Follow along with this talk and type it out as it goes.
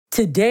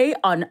Today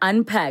on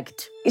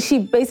Unpacked. She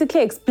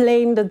basically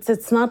explained that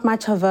it's not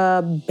much of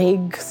a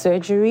big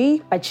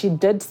surgery, but she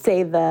did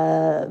say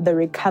the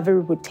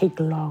recovery would take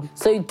long.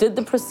 So you did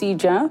the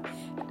procedure,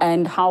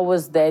 and how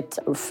was that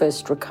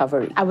first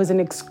recovery? I was in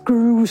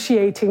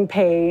excruciating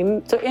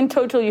pain. So in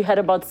total, you had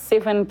about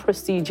 7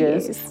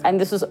 procedures, Yes. and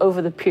this was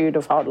over the period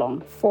of how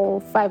long?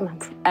 For 5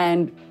 months.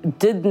 And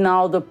did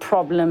now the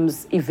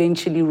problems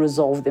eventually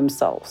resolve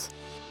themselves?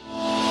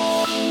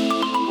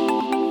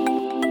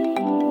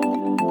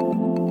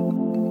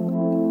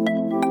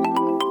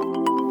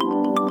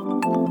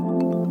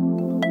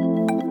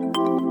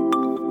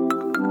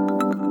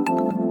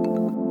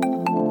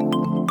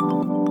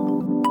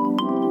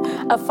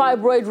 A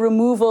fibroid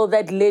removal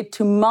that led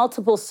to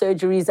multiple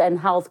surgeries and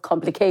health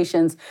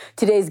complications.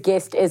 Today's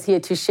guest is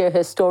here to share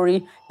her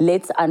story.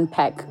 Let's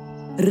unpack.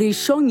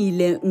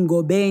 Rishongile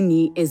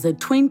Ngobeni is a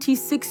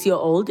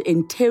 26-year-old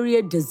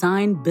interior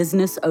design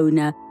business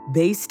owner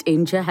based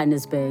in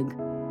Johannesburg.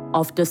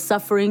 After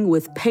suffering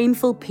with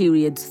painful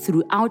periods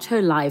throughout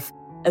her life,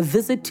 a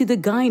visit to the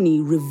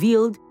gynae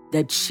revealed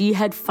that she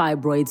had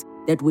fibroids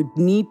that would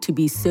need to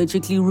be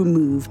surgically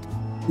removed.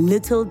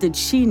 Little did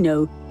she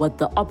know what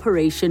the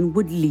operation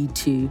would lead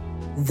to.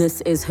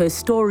 This is her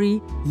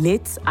story.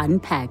 Let's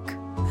unpack.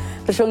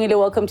 Rishongile,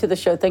 welcome to the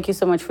show. Thank you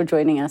so much for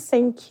joining us.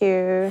 Thank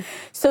you.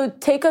 So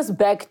take us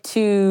back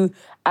to,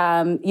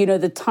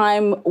 the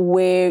time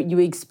where you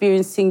were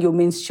experiencing your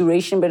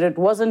menstruation, but it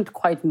wasn't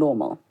quite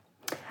normal.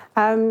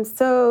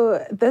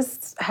 So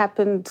this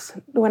happened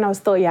when I was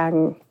still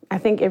young. I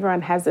think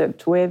everyone has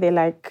it, where they're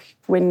like,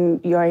 when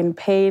you're in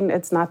pain,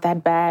 it's not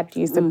that bad.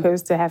 You're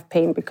supposed to have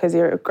pain because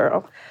you're a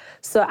girl.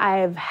 So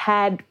I've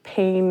had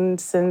pain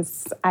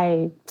since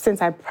I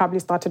probably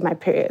started my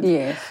period.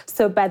 Yes.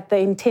 So, but the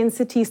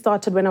intensity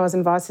started when I was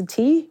in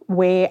varsity,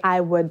 where I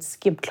would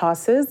skip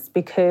classes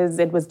because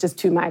it was just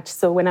too much.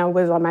 So when I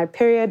was on my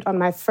period, on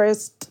my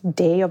first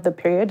day of the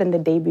period and the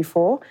day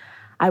before,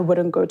 I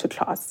wouldn't go to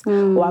class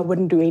or I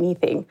wouldn't do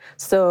anything.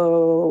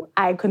 So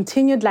I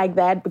continued like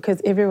that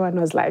because everyone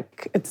was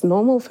like, it's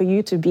normal for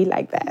you to be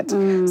like that.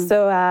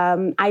 So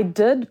I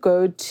did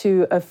go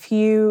to a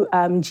few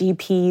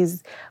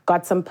GPs,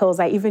 got some pills.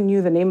 I even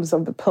knew the names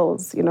of the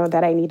pills,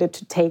 that I needed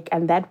to take,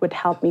 and that would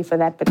help me for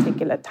that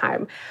particular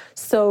time.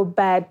 So,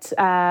 but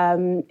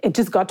it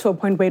just got to a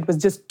point where it was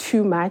just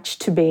too much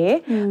to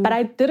bear. But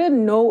I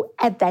didn't know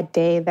at that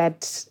day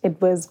that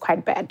it was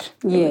quite bad.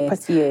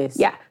 Yes.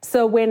 Yeah.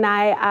 So when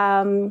I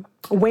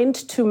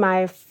went to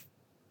my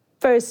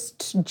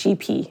first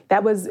GP,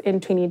 that was in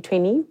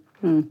 2020,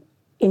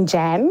 in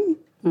Jan,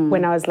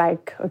 when I was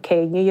like,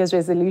 okay, New Year's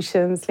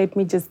resolutions, let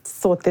me just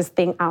sort this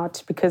thing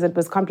out because it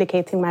was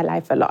complicating my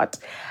life a lot.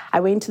 I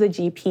went to the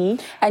GP.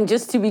 And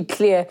just to be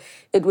clear,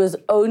 it was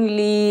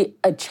only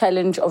a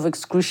challenge of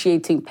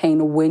excruciating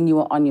pain when you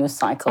were on your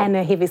cycle. And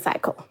a heavy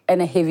cycle.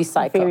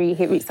 Very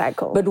heavy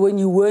cycle. But when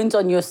you weren't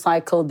on your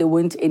cycle, there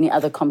weren't any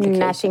other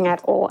complications? Nothing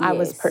at all. Yes. I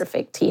was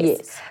perfect,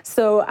 yes.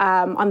 So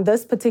on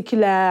this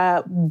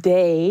particular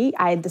day,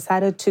 I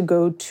decided to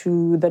go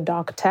to the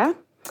doctor,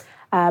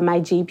 my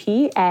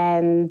GP,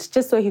 and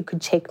just so he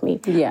could check me.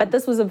 Yeah. But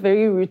this was a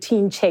very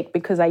routine check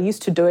because I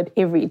used to do it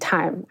every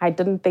time. I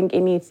didn't think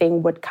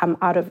anything would come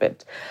out of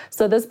it.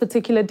 So this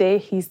particular day,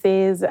 he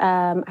says,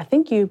 I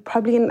think you're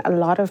probably in a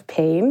lot of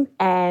pain,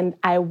 and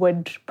I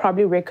would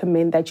probably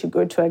recommend that you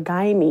go to a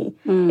gynae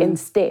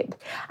instead.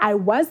 I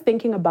was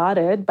thinking about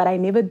it, but I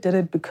never did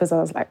it because I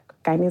was like,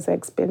 gynaes are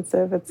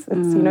expensive. It's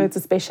it's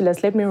a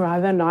specialist. Let me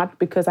rather not,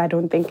 because I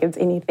don't think it's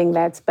anything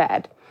that's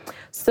bad.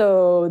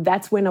 So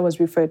that's when I was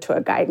referred to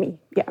a gynae,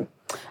 yeah.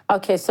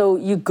 Okay, so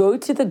you go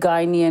to the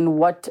gynae, and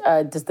what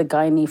does the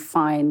gynae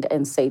find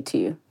and say to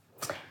you?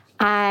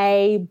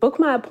 I booked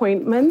my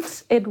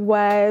appointment. It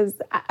was,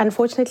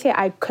 unfortunately,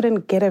 I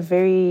couldn't get a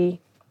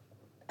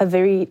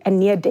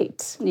near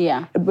date.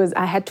 Yeah.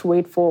 I had to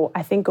wait for,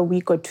 I think, a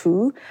week or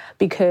two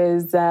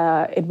because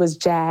it was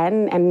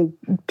Jan and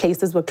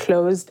places were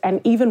closed.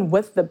 And even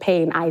with the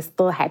pain, I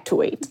still had to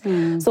wait.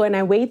 So when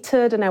I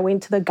waited and I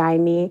went to the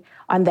gynae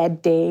on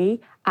that day,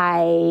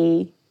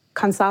 I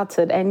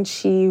consulted and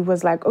she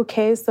was like,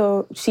 okay,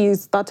 so she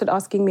started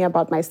asking me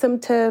about my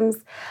symptoms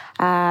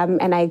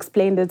and I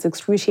explained it's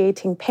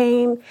excruciating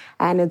pain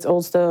and it's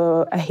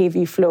also a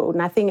heavy flow.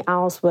 Nothing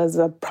else was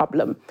a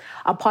problem.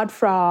 Apart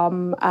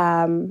from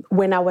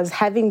when I was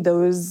having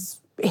those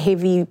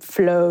heavy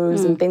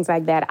flows and things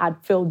like that, I'd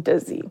feel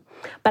dizzy.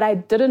 But I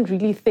didn't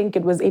really think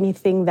it was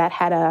anything that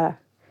had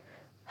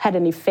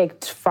an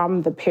effect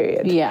from the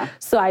period. Yeah.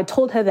 So I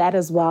told her that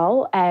as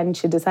well, and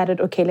she decided,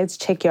 okay, let's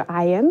check your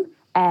iron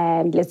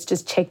and let's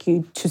just check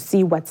you to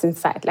see what's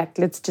inside. Like,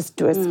 let's just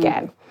do a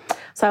scan.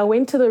 So I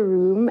went to the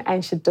room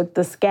and she did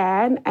the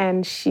scan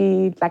and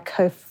she, like,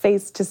 her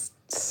face just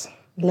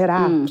lit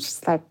up.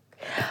 She's like,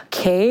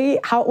 okay,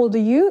 how old are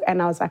you?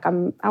 And I was like,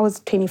 I was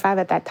 25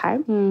 at that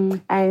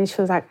time. And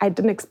she was like, I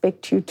didn't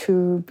expect you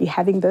to be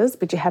having this,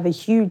 but you have a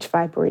huge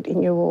fibroid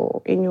in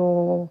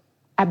your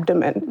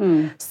abdomen.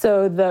 So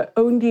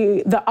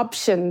the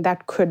option that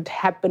could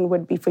happen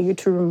would be for you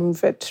to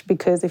remove it,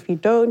 because if you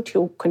don't,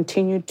 you'll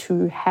continue to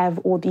have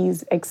all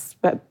these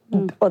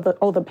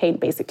all the pain,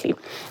 basically.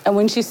 And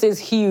when she says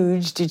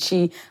huge,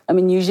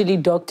 usually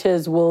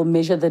doctors will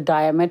measure the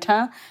diameter,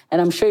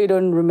 and I'm sure you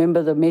don't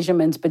remember the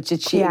measurements, but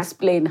did she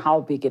explain how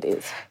big it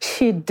is?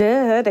 She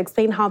did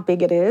explain how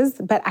big it is,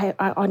 but I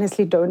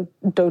honestly don't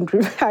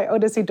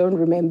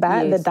remember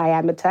the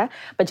diameter,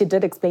 but she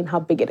did explain how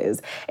big it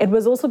is. It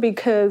was also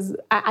because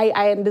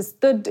I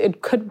understood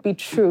it could be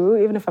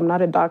true, even if I'm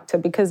not a doctor,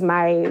 because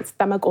my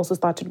stomach also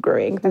started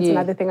growing. That's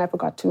another thing I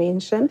forgot to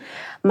mention.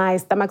 My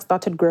stomach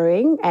started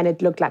growing, and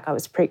it looked like I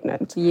was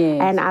pregnant. Yes.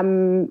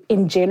 And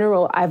in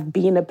general, I've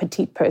been a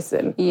petite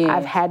person. Yes.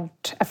 I've had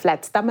a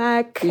flat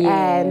stomach. Yes.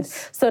 And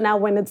so now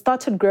when it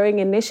started growing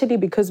initially,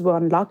 because we're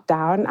on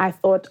lockdown, I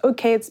thought,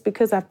 okay, it's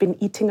because I've been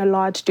eating a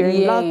lot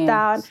during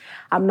lockdown.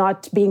 I'm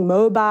not being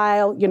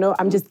mobile,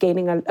 I'm just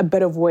gaining a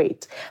bit of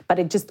weight. But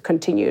it just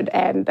continued.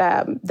 And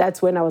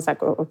that's when I was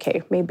like, oh,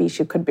 okay, maybe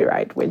she could be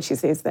right when she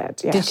says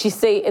that. Yeah. Did she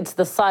say it's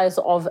the size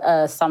of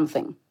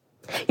something?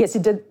 Yes, she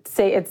did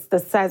say it's the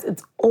size.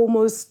 It's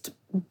almost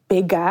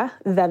bigger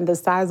than the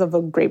size of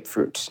a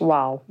grapefruit.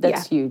 Wow,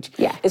 that's huge.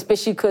 Yeah.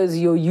 Especially because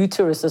your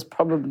uterus is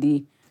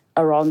probably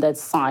around that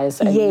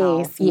size. And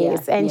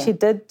yes. And she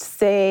did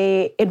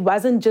say it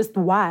wasn't just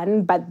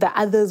one, but the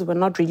others were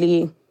not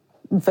really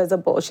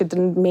visible. She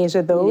didn't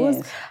measure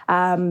those.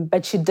 Yes.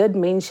 But she did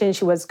mention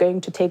she was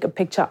going to take a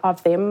picture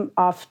of them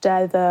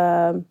after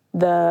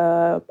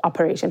the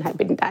operation had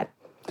been done.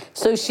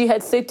 So she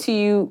had said to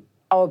you,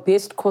 our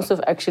best course of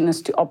action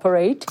is to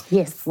operate.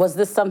 Yes. Was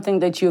this something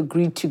that you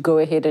agreed to go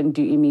ahead and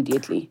do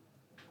immediately?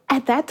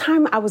 At that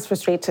time, I was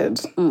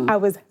frustrated. I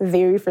was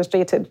very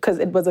frustrated because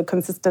it was a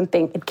consistent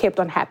thing. It kept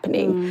on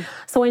happening.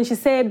 So when she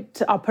said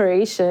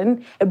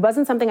operation, it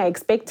wasn't something I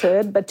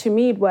expected, but to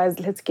me it was,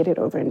 let's get it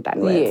over and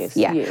done with.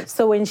 Yes.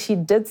 So when she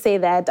did say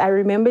that, I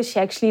remember she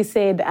actually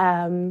said,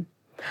 I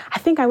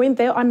think I went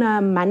there on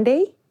a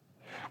Monday,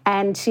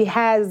 and she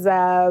has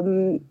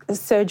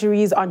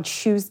surgeries on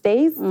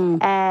Tuesdays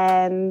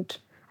and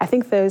I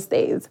think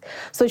Thursdays.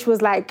 So she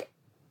was like,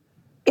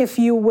 if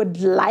you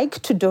would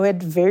like to do it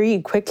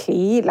very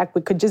quickly, like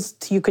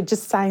you could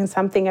just sign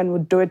something and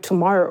we'd do it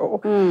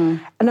tomorrow.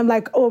 And I'm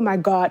like, oh my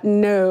God,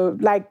 no,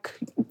 like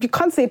you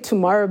can't say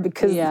tomorrow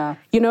because,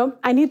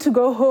 I need to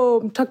go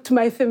home, talk to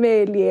my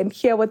family and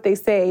hear what they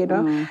say,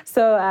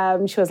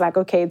 So she was like,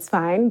 okay, it's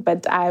fine,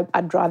 but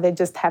I'd rather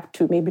just have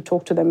to maybe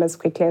talk to them as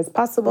quickly as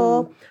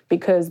possible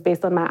because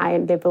based on my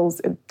iron levels,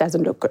 it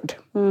doesn't look good.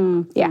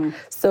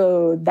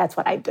 So that's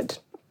what I did.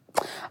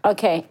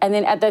 Okay, and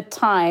then at that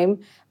time,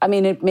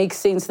 it makes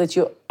sense that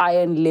your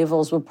iron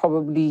levels were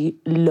probably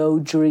low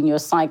during your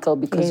cycle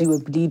because you were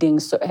bleeding,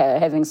 so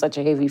having such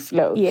a heavy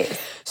flow. Yes.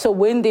 So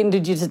when then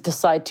did you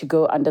decide to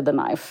go under the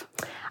knife?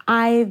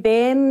 I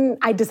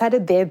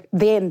decided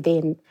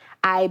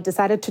I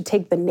decided to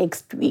take the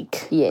next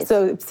week. Yes.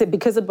 So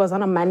because it was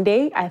on a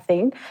Monday, I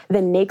think,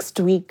 the next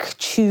week,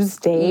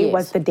 Tuesday,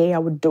 was the day I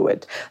would do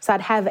it. So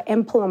I'd have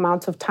ample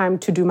amounts of time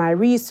to do my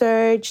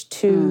research,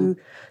 to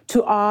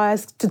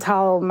ask, to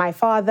tell my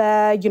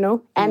father,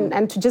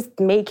 and to just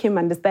make him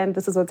understand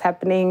this is what's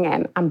happening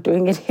and I'm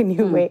doing it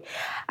anyway.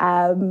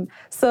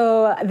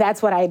 So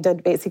that's what I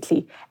did,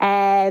 basically.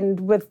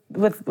 And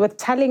with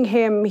telling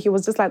him, he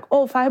was just like,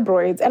 oh,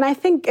 fibroids. And I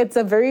think it's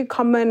a very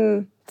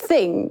common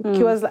thing.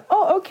 He was like,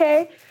 oh,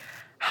 okay.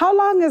 How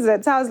long is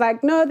it? So I was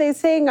like, no, they're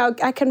saying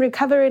I can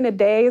recover in a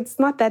day. It's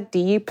not that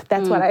deep.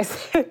 That's what I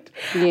said.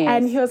 Yes.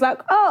 And he was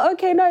like, oh,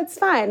 okay, no, it's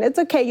fine. It's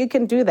okay. You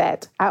can do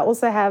that. I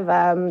also have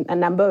a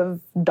number of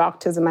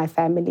doctors in my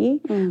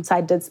family. So I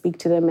did speak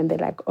to them and they're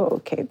like, oh,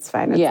 okay, it's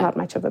fine. It's not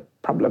much of a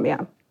problem,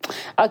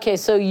 Okay,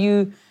 so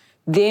you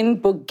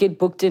then get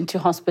booked into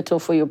hospital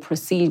for your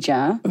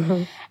procedure.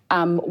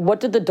 What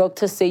did the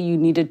doctor say you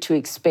needed to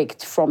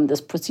expect from this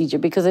procedure?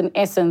 Because in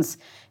essence,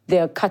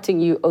 they're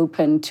cutting you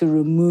open to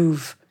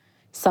remove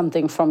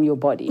something from your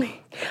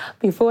body.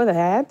 Before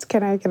that,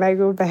 can I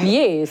go back?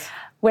 Yes.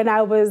 When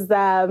I was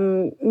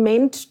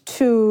meant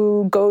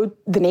to go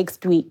the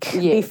next week,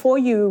 before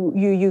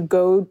you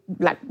go,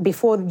 like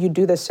before you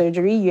do the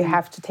surgery, you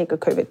have to take a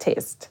COVID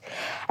test.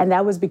 And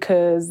that was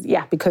because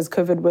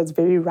COVID was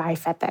very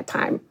rife at that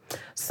time.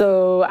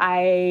 So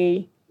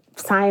I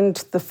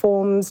signed the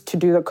forms to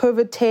do the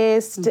COVID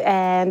test,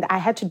 and I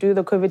had to do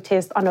the COVID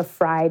test on a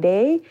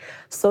Friday,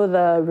 so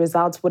the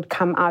results would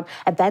come out.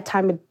 At that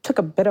time, it took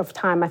a bit of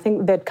time. I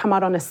think they'd come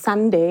out on a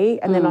Sunday,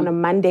 and then on a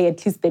Monday,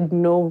 at least they'd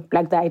know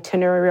like the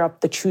itinerary of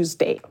the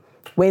Tuesday,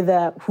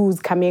 whether who's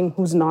coming,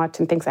 who's not,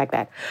 and things like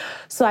that.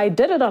 So I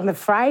did it on the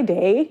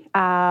Friday,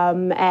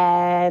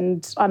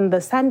 and on the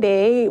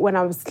Sunday, when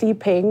I was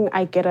sleeping,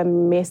 I get a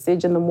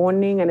message in the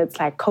morning, and it's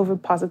like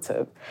COVID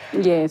positive.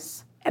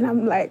 Yes. And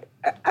I'm like,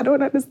 I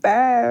don't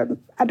understand.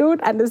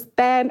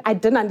 I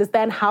didn't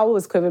understand how I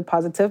was COVID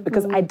positive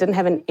because I didn't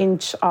have an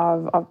inch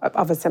of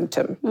a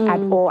symptom at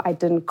all. I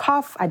didn't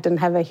cough. I didn't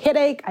have a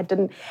headache.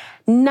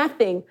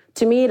 Nothing.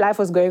 To me, life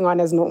was going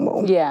on as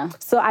normal. Yeah.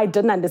 So I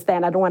didn't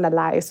understand. I don't want to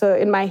lie. So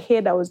in my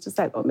head, I was just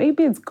like, oh,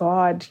 maybe it's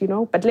God,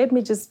 but let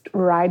me just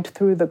ride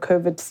through the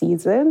COVID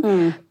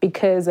season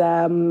because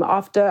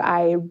after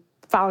I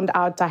found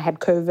out I had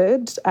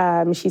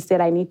COVID, she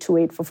said I need to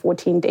wait for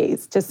 14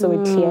 days just so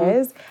it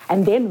clears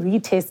and then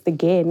retest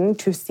again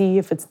to see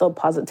if it's still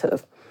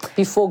positive.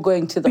 Before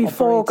going to the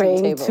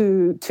operating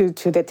table?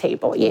 to the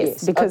table,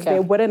 yes. Because they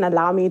wouldn't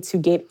allow me to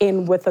get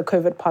in with a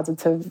COVID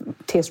positive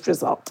test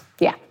result.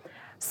 Yeah.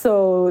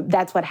 So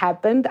that's what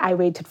happened. I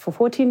waited for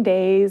 14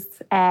 days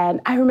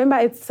and I remember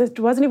it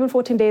wasn't even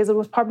 14 days. It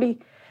was probably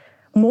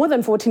more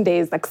than 14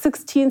 days, like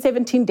 16,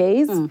 17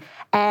 days.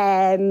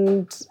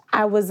 And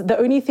the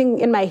only thing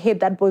in my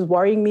head that was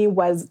worrying me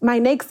was my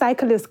next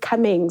cycle is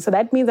coming. So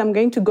that means I'm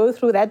going to go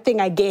through that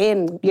thing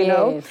again, you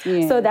know?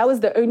 Yes. So that was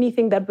the only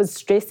thing that was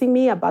stressing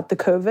me about the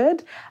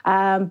COVID.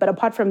 But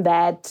apart from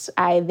that,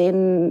 I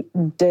then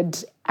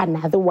did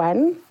another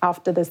one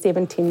after the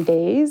 17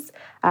 days,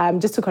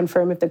 just to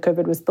confirm if the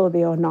COVID was still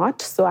there or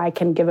not, so I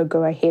can give a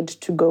go-ahead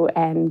to go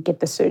and get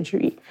the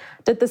surgery.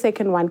 Did the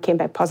second one, came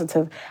back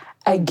positive.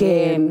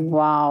 Again.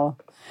 Wow.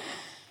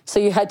 So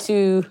you had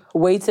to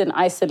wait and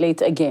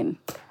isolate again.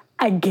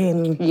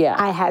 Again. Yeah.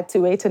 I had to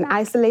wait and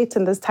isolate.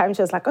 And this time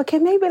she was like, okay,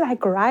 maybe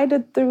like ride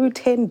it through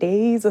 10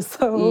 days or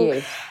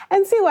so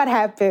and see what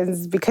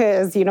happens.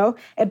 Because,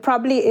 it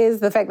probably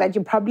is the fact that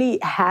you probably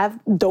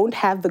don't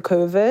have the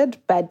COVID,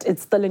 but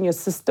it's still in your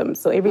system.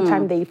 So every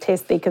time they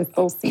test, they can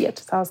still see it.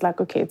 So I was like,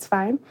 okay, it's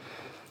fine.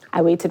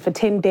 I waited for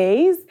 10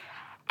 days.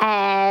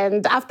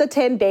 And after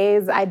 10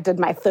 days, I did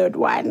my third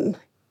one.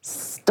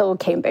 Still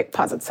came back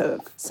positive.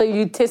 So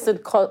you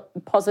tested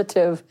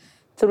positive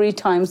 3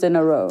 times in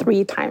a row?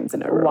 3 times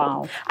in a row.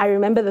 Wow. I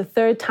remember the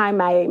third time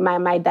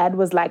my dad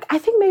was like, I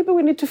think maybe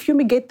we need to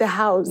fumigate the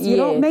house.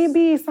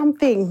 Maybe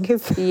something.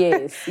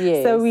 Yes.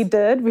 So we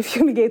did. We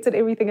fumigated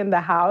everything in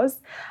the house.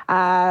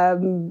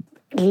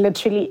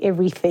 Literally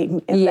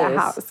everything in the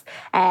house.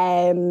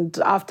 And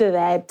after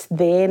that,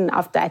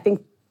 after I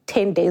think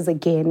 10 days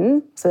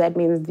again. So that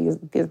means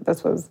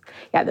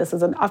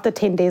after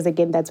 10 days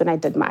again, that's when I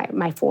did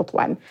my fourth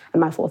one. And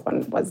my fourth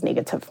one was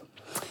negative.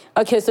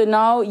 Okay, so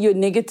now you're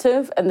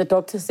negative and the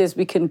doctor says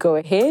we can go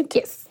ahead.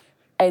 Yes.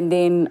 And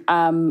then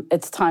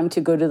it's time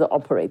to go to the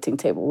operating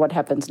table. What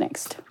happens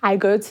next? I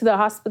go to the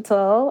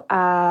hospital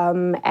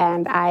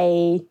and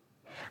I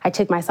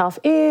check myself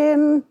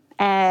in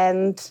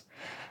and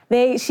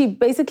she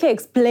basically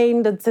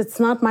explained that it's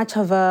not much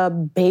of a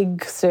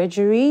big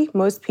surgery.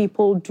 Most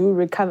people do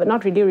recover,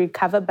 not really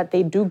recover, but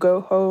they do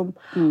go home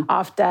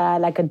after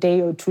like a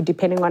day or two,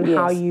 depending on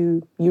how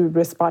you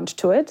respond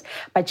to it.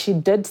 But she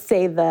did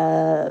say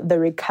the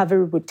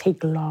recovery would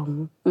take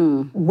long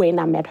when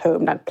I'm at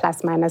home, like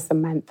plus minus a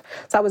month.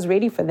 So I was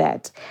ready for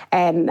that.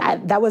 And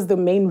that was the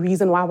main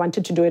reason why I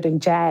wanted to do it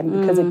in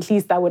Jan, because at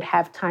least I would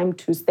have time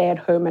to stay at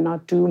home and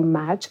not do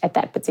much at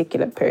that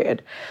particular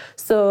period.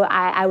 So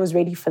I was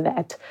ready for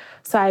that.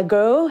 So I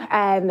go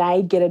and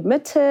I get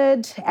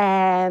admitted,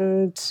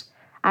 and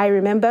I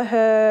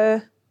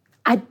remember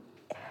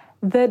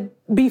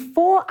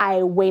before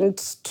I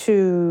went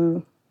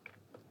to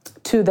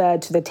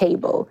the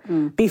table,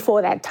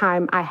 before that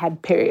time I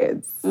had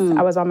periods.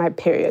 I was on my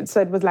period.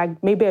 So it was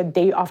like maybe a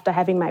day after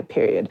having my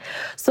period.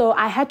 So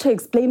I had to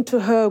explain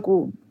to her,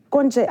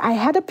 Gonje, I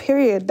had a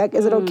period. Like,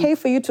 is it okay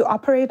for you to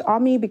operate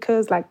on me?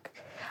 Because like,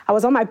 I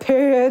was on my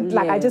period,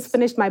 like I just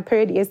finished my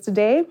period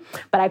yesterday,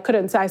 but I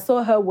couldn't. So I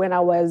saw her when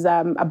I was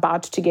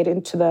about to get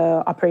into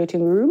the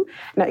operating room,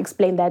 and I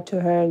explained that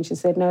to her, and she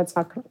said, no, it's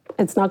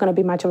not going to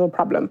be much of a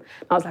problem.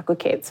 And I was like,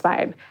 okay, it's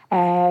fine.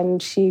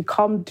 And she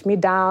calmed me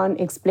down,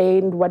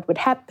 explained what would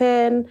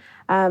happen,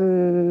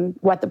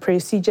 what the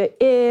procedure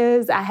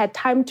is. I had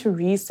time to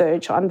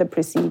research on the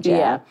procedure.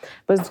 Yeah.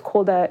 It was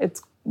called a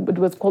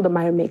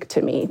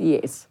myomectomy.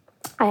 Yes.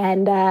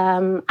 And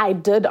I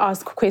did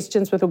ask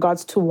questions with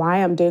regards to why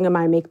I'm doing a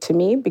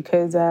myomectomy,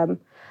 because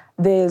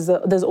there's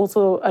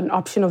also an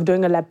option of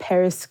doing a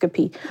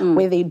laparoscopy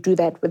where they do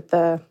that with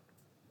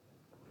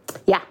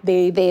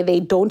they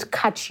don't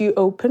cut you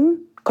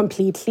open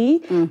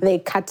completely. They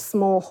cut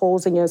small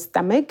holes in your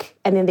stomach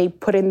and then they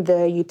put in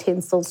the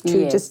utensils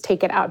to just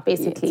take it out,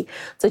 basically. Yes.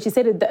 So she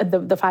said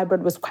the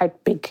fibroid was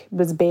quite big,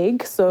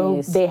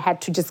 so they had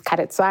to just cut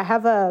it. So I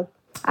have a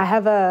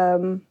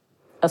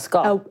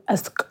scar.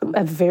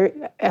 A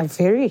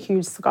very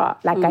huge scar,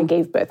 like I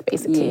gave birth,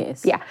 basically.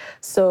 Yes. Yeah.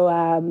 So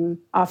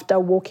after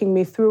walking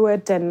me through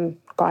it and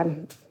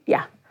gone,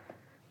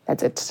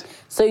 that's it.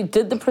 So you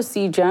did the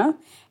procedure,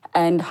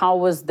 and how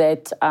was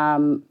that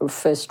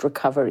first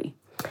recovery?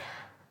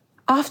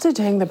 After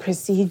doing the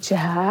procedure,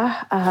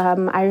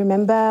 I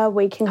remember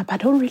waking up. I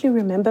don't really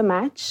remember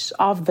much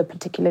of the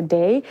particular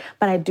day,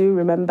 but I do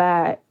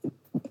remember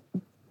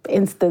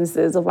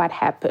instances of what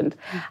happened.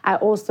 I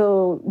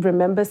also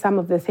remember some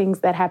of the things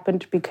that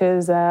happened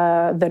because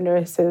the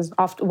nurses,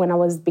 after when I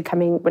was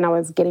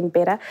getting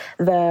better,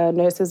 the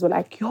nurses were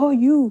like,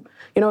 yo,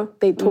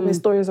 they told me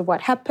stories of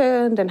what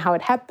happened and how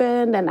it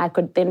happened, and I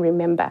could then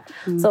remember.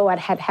 So what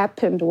had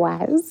happened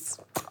was,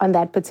 on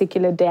that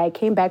particular day, I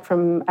came back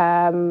from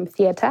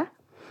theatre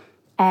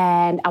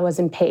and I was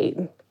in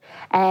pain.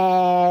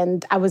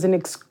 And I was in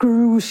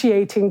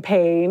excruciating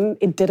pain.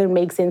 It didn't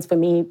make sense for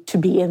me to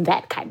be in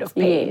that kind of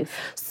pain. Yes.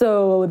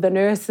 So the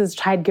nurses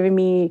tried giving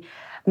me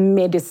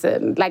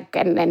medicine,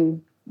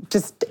 and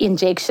just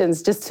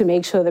injections, just to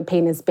make sure the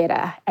pain is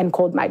better, and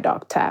called my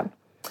doctor.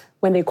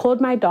 When they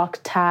called my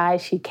doctor,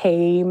 she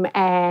came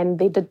and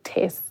they did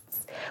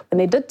tests. When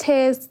they did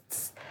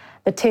tests,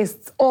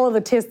 all the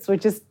tests were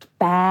just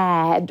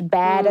bad,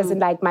 as in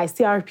like my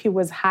CRP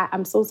was high.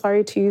 I'm so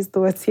sorry to use the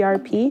word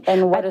CRP.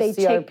 And what is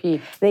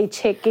CRP? They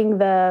checking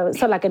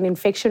like an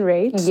infection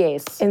rate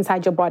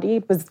inside your body.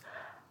 It was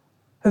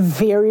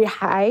very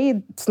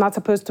high. It's not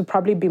supposed to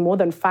probably be more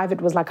than 5. It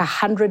was like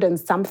 100 and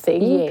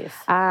something. Yes.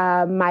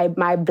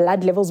 My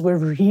blood levels were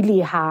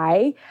really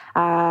high.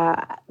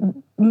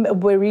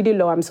 Were really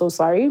low. I'm so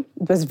sorry.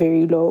 It was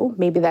very low.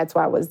 Maybe that's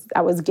why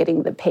I was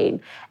getting the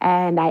pain.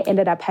 And I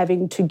ended up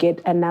having to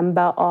get a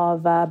number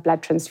of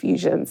blood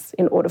transfusions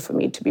in order for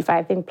me to be fine.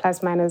 I think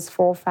plus minus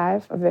 4 or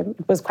 5 of them.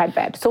 It was quite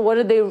bad. So what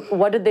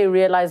did they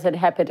realize had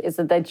happened? Is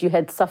it that you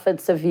had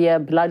suffered severe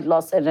blood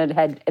loss and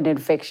had an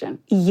infection?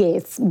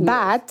 Yes,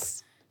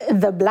 but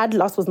the blood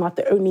loss was not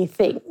the only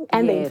thing,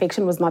 and the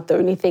infection was not the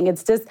only thing.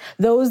 It's just,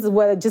 those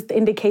were just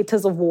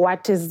indicators of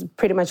what is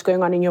pretty much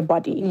going on in your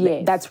body.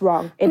 Yes. That's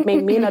wrong. It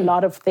may mean a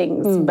lot of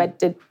things,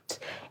 but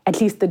at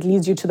least it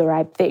leads you to the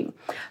right thing.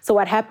 So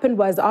what happened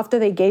was, after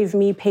they gave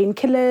me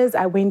painkillers,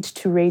 I went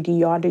to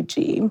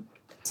radiology,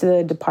 to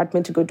the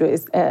department, to go do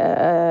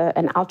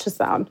an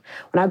ultrasound.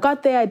 When I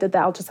got there, I did the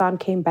ultrasound,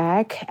 came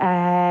back,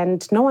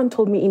 and no one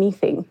told me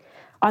anything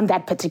on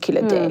that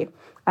particular day.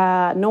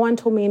 No one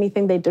told me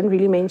anything. They didn't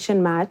really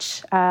mention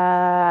much.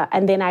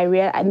 And then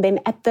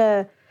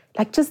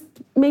just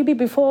maybe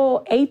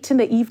before 8 in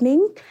the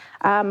evening,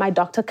 my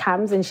doctor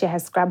comes and she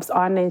has scrubs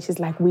on and she's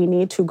like, we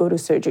need to go to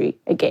surgery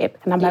again.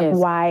 And I'm like,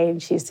 why?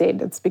 And she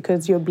said, it's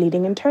because you're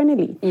bleeding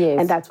internally.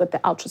 Yes. And that's what the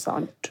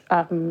ultrasound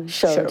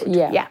showed.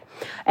 Yeah.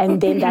 And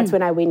then that's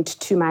when I went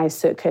to my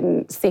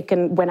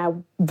when I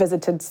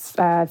visited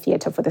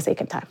theatre for the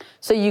second time.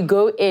 So you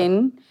go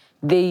in,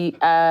 they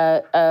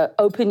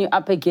open you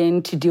up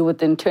again to deal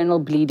with internal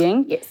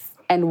bleeding. Yes.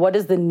 And what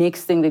is the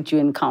next thing that you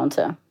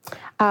encounter?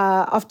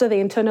 After the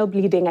internal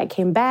bleeding, I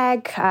came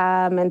back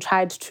and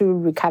tried to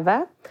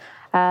recover.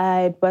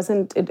 It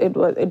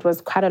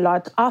was quite a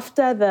lot.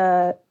 After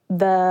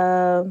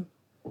the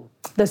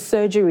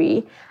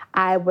surgery,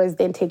 I was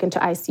then taken to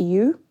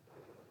ICU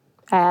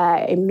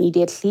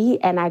immediately,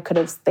 and I could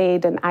have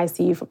stayed in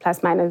ICU for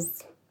plus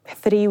minus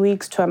 3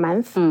 weeks to a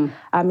month.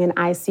 I'm in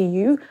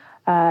ICU.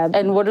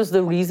 And what was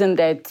the reason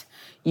that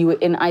you were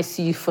in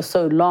ICU for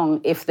so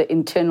long if the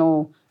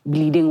internal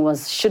bleeding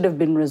should have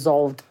been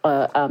resolved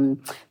the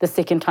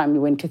second time you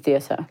went to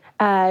theatre?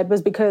 It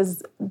was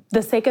because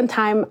the second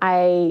time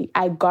I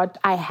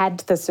had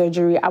the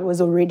surgery, I was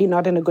already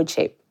not in a good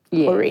shape.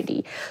 Yes.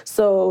 Already.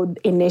 So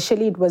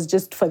initially it was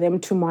just for them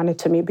to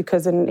monitor me,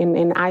 because in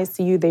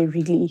ICU they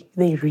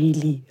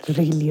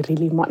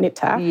really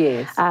monitor.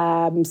 Yes.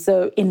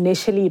 So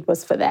initially it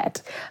was for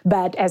that.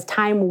 But as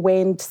time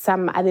went,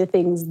 some other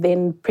things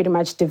then pretty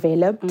much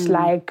developed.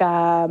 Like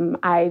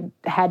I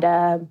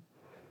had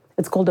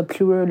it's called a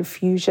pleural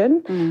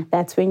effusion.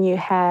 That's when you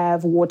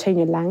have water in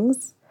your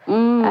lungs.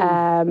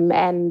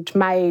 And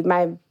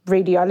my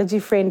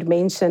radiology friend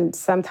mentioned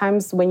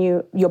sometimes when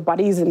your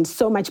body is in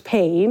so much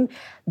pain,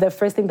 the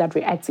first thing that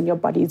reacts in your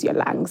body is your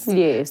lungs.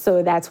 Yes.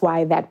 So that's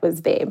why that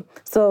was there.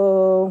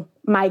 So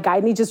my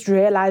gynae just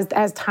realized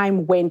as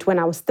time went, when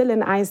I was still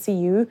in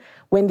ICU,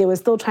 when they were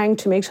still trying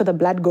to make sure the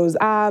blood goes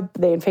up,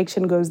 the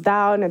infection goes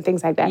down and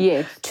things like that,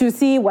 to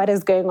see what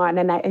is going on.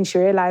 And she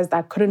realized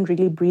I couldn't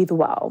really breathe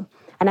well.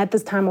 And at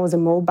this time I was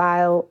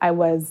immobile.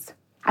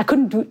 I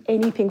couldn't do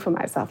anything for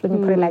myself. Let me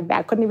put it like that.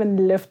 I couldn't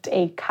even lift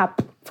a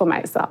cup for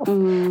myself.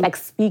 Like,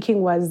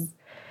 speaking was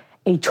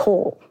a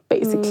chore,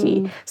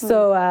 basically.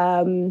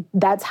 So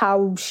that's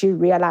how she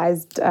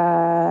realized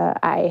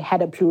I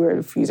had a pleural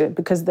effusion,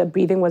 because the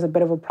breathing was a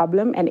bit of a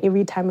problem. And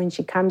every time when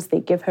she comes, they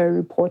give her a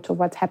report of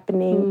what's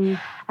happening.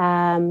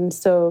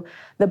 So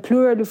the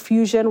pleural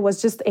effusion was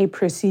just a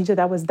procedure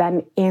that was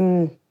done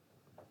in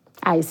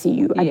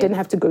ICU. Yes. I didn't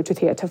have to go to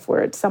theatre for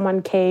it.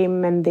 Someone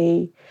came and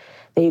they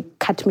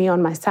cut me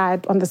on the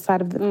side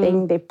of the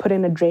thing. They put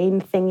in a drain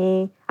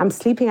thingy. I'm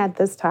sleeping at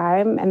this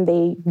time, and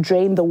they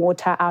drain the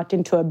water out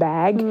into a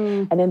bag,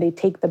 and then they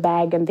take the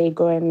bag and they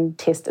go and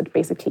test it,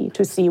 basically,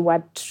 to see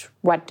what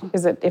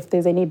is it, if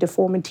there's any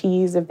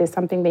deformities, if there's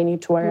something they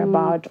need to worry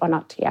about or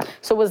not. Yeah.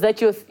 So was that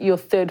your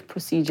third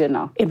procedure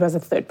now? It was a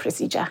third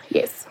procedure,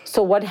 yes.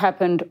 So what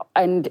happened?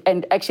 And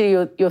actually,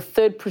 your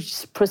third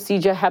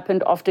procedure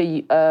happened after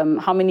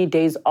how many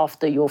days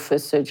after your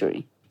first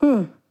surgery?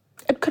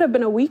 It could have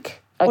been a week.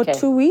 or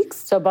 2 weeks.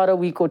 So about a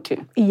week or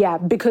two. Yeah,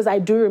 because I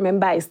do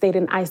remember I stayed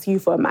in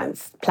ICU for a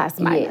month, plus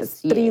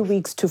minus. 3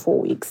 weeks to 4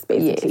 weeks,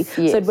 basically.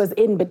 Yes. So it was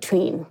in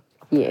between.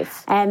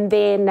 Yes. And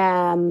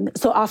then,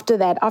 so after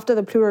that, after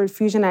the pleural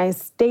effusion, I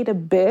stayed a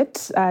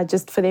bit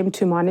just for them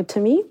to monitor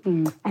me.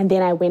 And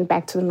then I went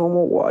back to the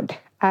normal ward.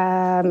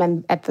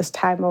 And at this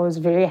time, I was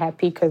very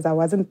happy because I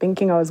wasn't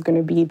thinking I was going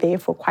to be there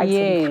for quite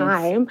some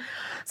time.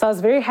 So I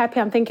was very happy.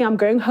 I'm thinking I'm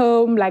going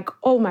home. Like,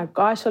 oh my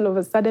gosh, all of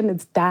a sudden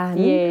it's done.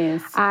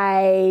 Yes.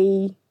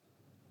 I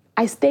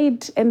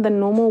stayed in the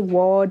normal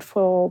ward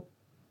for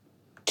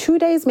 2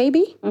 days,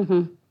 maybe.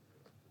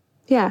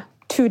 Yeah,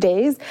 2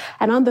 days.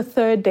 And on the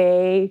third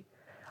day,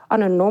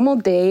 on a normal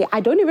day, I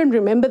don't even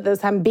remember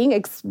this. I'm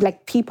being,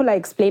 like, people are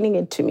explaining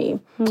it to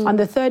me. On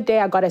the third day,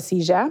 I got a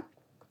seizure,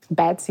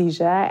 bad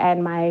seizure,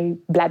 and my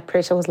blood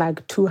pressure was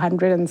like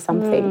 200 and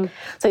something.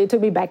 So they took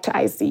me back to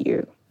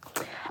ICU.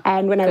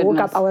 And when I woke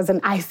up, I was in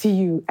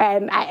ICU.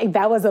 And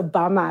that was a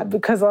bummer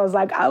because I was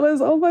like, I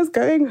was almost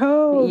going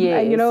home.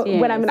 Yes,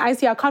 and, when I'm in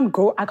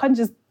ICU, I can't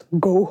just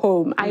go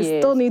home. I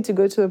still need to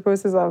go to the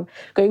process of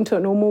going to a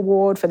normal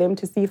ward for them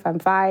to see if I'm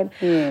fine.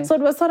 So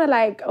it was sort of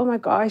like, oh my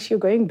gosh, you're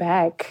going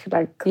back.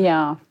 Like,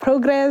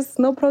 progress,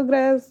 no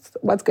progress,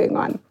 what's going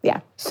on?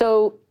 Yeah.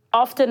 So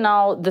after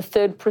now the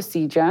third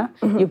procedure,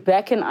 you're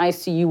back in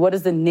ICU. What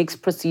is the next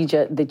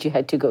procedure that you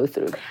had to go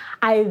through?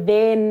 I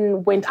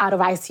then went out of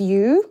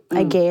ICU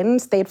again,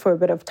 stayed for a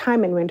bit of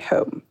time and went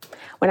home.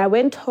 When I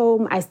went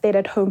home, I stayed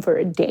at home for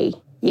a day.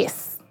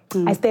 Yes.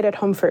 I stayed at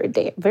home for a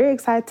day. Very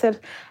excited.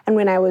 And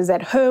when I was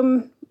at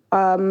home,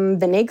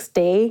 the next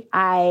day,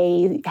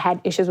 I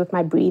had issues with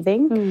my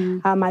breathing.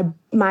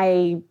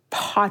 My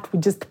heart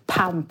would just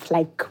pump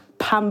like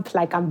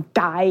I'm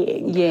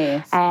dying.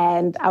 Yes.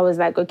 And I was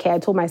like, okay, I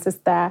told my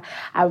sister,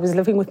 I was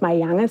living with my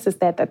younger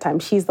sister at that time.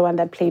 She's the one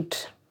that played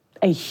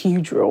a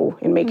huge role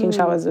in making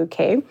sure I was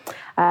okay.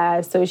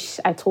 So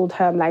I told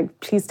her, I'm like,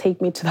 please take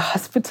me to the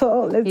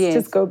hospital. Let's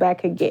just go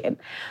back again.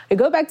 We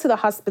go back to the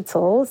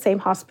hospital, same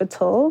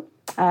hospital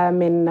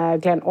in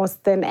Glen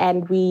Austin,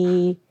 and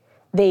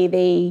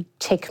they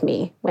check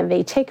me. When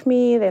they check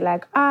me, they're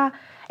like,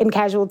 in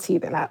casualty,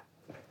 they're like,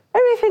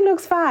 everything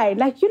looks fine.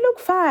 Like, you look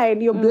fine.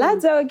 Your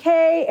blood's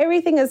okay.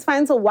 Everything is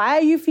fine. So why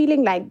are you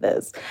feeling like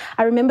this?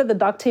 I remember the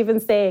doctor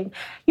even saying,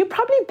 you're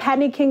probably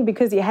panicking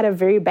because you had a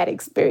very bad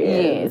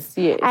experience.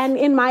 Yes. And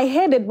in my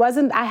head,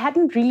 I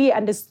hadn't really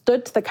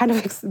understood the kind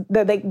of,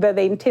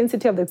 the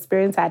intensity of the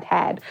experience I'd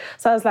had.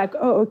 So I was like,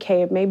 oh,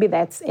 okay, maybe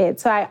that's it.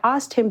 So I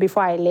asked him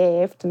before I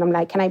left, and I'm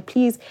like, can you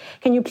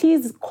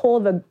please call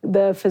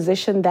the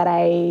physician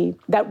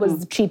that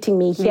was treating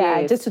me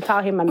here, just to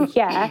tell him I'm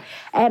here,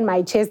 and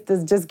my chest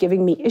is just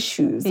giving me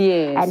issues.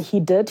 Yes. And he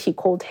did. He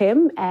called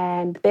him,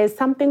 and there's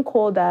something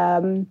called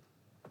a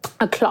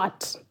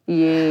clot.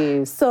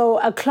 Yes. So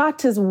a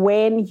clot is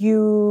when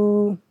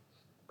your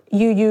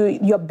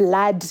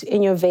blood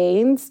in your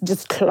veins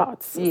just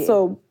clots. Yes.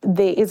 So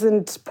there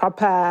isn't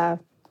proper,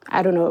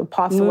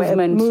 pathway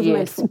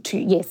movement.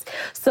 Yes.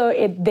 So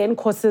it then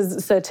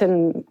causes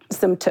certain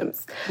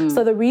symptoms.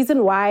 So the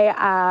reason why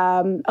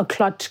a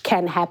clot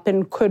can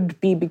happen could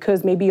be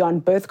because maybe you're on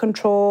birth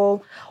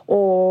control,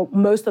 or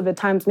most of the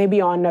times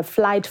maybe on a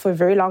flight for a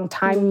very long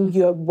time,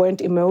 you weren't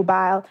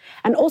immobile.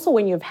 And also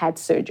when you've had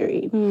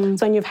surgery. So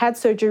when you've had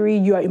surgery,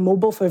 you are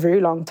immobile for a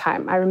very long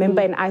time. I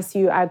remember in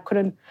ICU,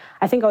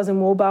 I think I was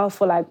immobile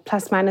for like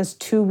plus minus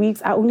 2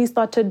 weeks.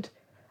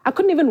 I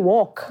couldn't even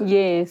walk.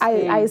 Yes.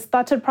 I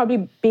started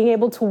probably being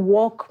able to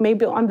walk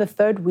maybe on the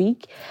third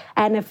week.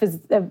 And a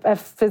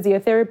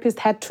physiotherapist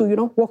had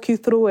to, walk you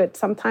through it.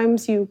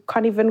 Sometimes you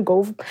can't even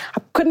go.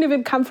 I couldn't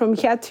even come from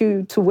here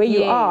to where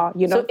you are,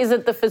 So is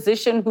it the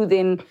physician who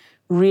then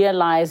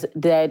realized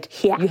that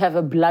you have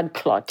a blood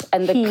clot?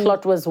 And the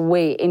clot was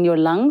where? In your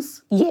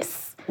lungs?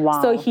 Yes.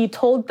 Wow. So he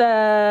told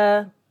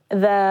the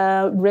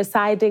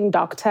residing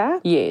doctor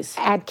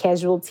at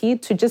casualty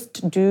to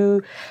just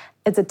do...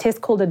 It's a test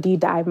called a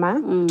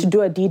D-dimer, to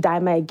do a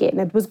D-dimer again.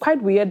 It was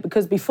quite weird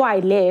because before I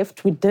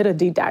left, we did a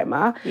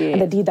D-dimer, and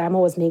the D-dimer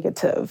was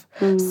negative.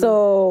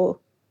 So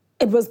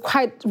it was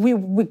quite, we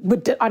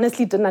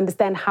honestly didn't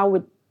understand how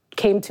it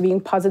came to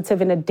being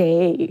positive in a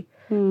day,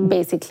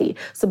 basically.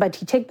 So, but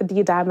he checked the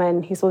D-dimer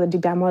and he saw the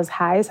D-dimer was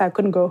high, so I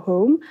couldn't go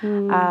home.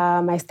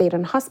 I stayed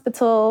in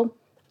hospital,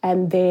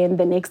 and then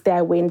the next day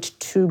I went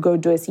to go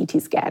do a CT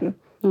scan.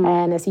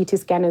 And a CT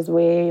scan is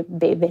where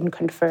they then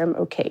confirm,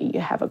 okay, you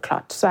have a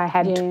clot. So I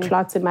had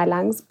clots in my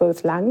lungs,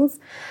 both lungs.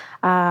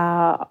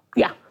 Clots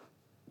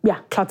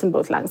in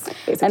both lungs,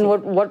 basically. And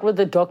what were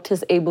the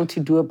doctors able to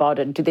do about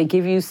it? Do they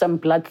give you some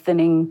blood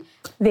thinning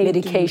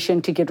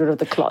medication to get rid of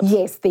the clots?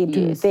 Yes, they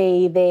do.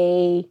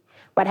 Yes.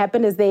 What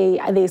happened is they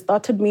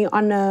started me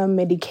on a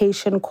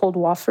medication called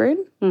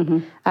warfarin.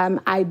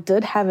 I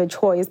did have a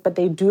choice, but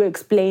they do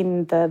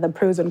explain the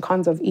pros and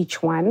cons of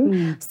each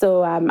one.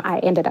 So I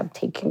ended up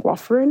taking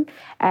warfarin.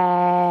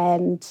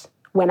 And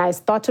when I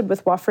started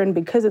with warfarin,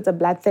 because it's a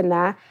blood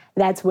thinner,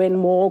 that's when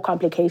more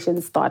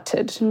complications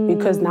started.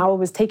 Because now I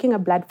was taking a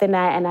blood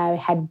thinner, and I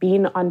had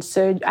been on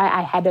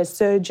I had a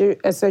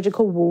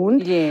surgical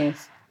wound.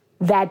 Yes.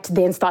 that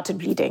then started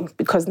bleeding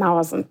because now I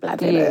was on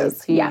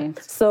bloodletters.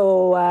 Yes.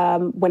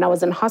 So when I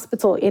was in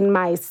hospital in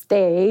my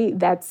stay,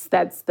 that's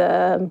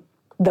the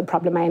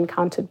problem I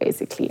encountered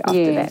basically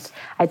after that.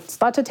 I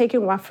started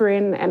taking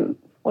warfarin, and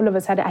all of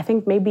a sudden, I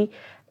think maybe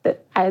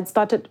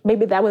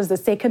that was the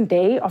second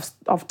day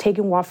of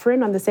taking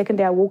warfarin. On the second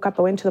day, I woke up,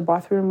 I went to the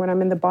bathroom. When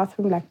I'm in the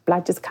bathroom, like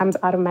blood just comes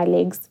out of my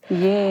legs.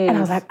 Yes. And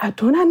I was like, I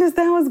don't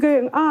understand what's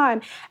going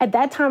on. At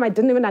that time, I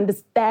didn't even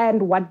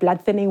understand what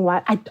blood thinning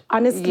was.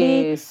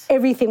 Honestly,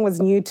 everything was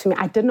new to me.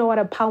 I didn't know what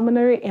a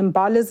pulmonary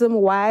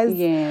embolism was.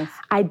 Yes.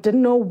 I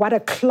didn't know what a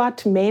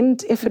clot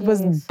meant, if it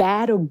was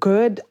bad or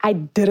good. I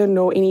didn't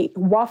know any.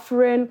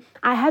 Warfarin,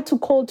 I had to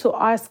call to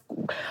ask,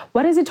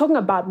 what is he talking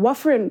about?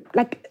 Warfarin,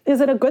 like,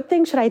 is it a good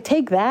thing? Should I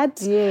take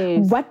that?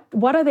 Yes.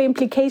 What are the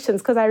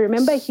implications? Because I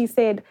remember he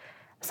said,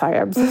 sorry,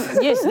 I'm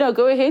yes, no,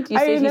 go ahead.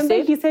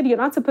 He said you're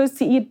not supposed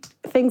to eat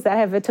things that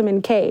have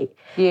vitamin K.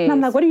 Yes. And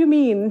I'm like, what do you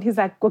mean? He's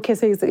like, okay,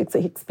 so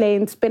he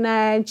explained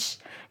spinach,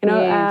 you're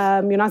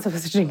not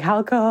supposed to drink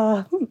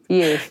alcohol.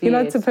 Yes. You're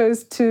not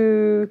supposed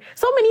to...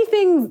 So many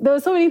things. There were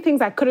so many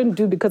things I couldn't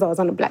do because I was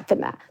on a blood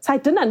thinner. So I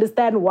didn't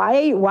understand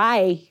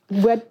why.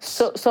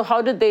 So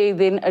how did they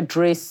then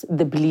address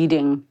the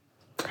bleeding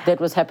that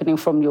was happening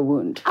from your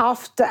wound?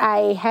 After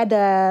I had...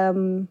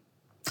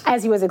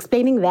 as he was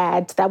explaining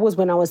that was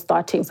when I was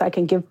starting, so I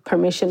can give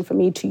permission for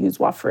me to use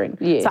warfarin.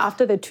 Yes. So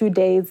after the 2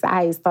 days,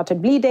 I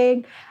started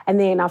bleeding. And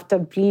then after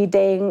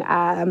bleeding,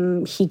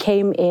 he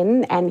came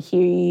in and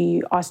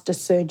he asked a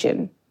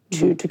surgeon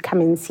to come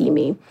and see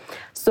me.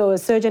 So a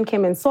surgeon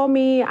came and saw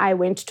me. I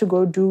went to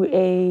go do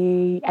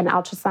an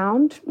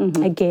ultrasound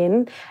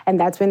again. And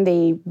that's when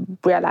they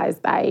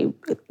realized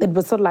it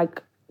was sort of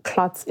like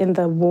clots in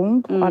the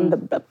womb,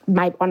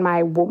 on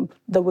my womb.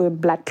 There were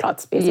blood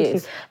clots, basically.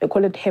 Yes. They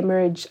call it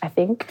hemorrhage, I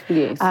think.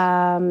 Yes.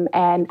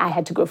 And I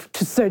had to go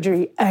to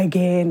surgery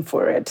again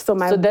for it. So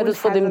that was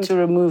for them to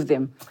remove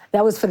them?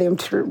 That was for them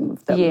to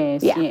remove them.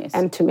 Yes.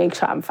 And to make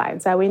sure I'm fine.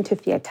 So I went to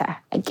theatre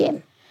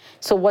again.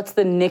 So what's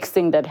the next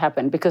thing that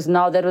happened? Because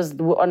now that was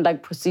on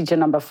like procedure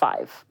number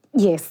 5.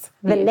 Yes.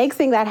 The next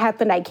thing that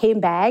happened, I came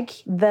back.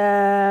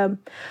 The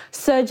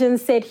surgeon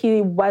said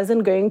he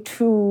wasn't going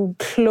to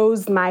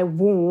close my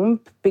womb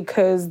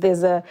because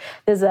there's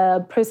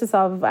a process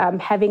of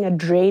having a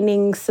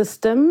draining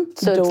system.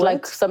 So it's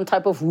like some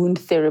type of wound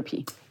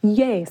therapy.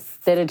 Yes.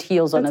 That it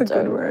heals on its own. That's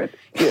a good word.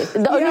 Yes.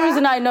 The only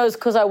reason I know is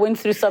because I went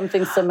through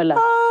something similar.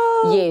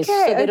 Oh, yes.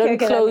 So they don't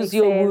close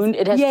your wound.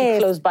 It has to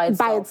close by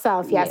itself. By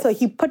itself, yeah. Yes. So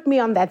he put me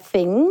on that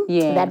thing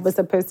that was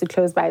supposed to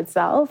close by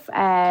itself.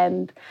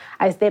 And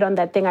I stayed on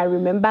that thing. I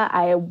remember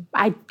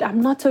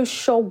I'm not so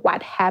sure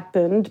what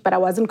happened, but I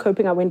wasn't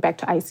coping. I went back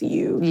to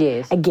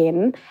ICU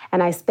again.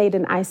 And I stayed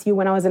in ICU.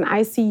 When I was in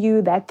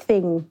ICU, that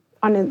thing,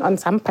 on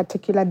some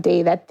particular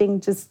day, that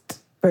thing just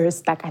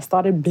burst. Like I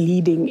started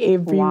bleeding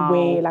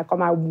everywhere, like on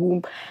my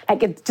womb.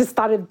 Like it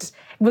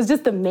was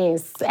just a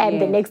mess.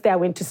 And the next day I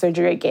went to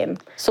surgery again.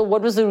 So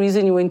what was the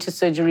reason you went to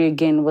surgery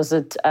again? Was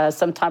it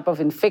some type of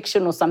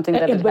infection or something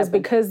that it was happened?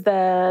 Because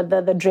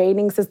the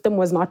draining system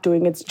was not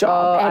doing its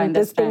job. And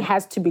this thing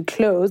has to be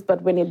closed,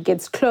 but when it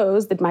gets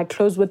closed, it might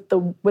close with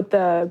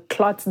the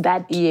clots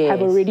that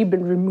have already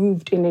been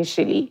removed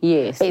initially.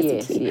 Yes,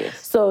 basically.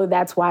 Yes. So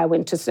that's why I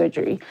went to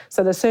surgery.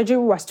 So the surgery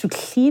was to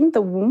clean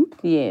the womb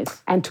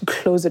and to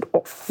close it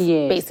off,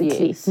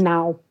 basically.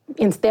 Now,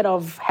 instead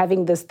of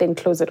having this thing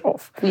close it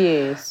off.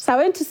 Yes. So I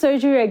went to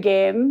surgery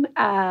again.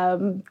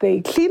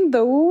 They cleaned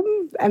the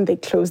womb and they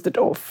closed it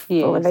off.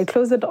 Yes. So when they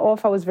closed it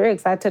off, I was very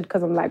excited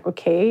because I'm like,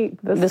 okay,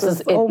 this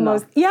is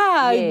almost...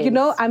 Yes.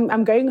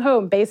 I'm going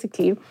home,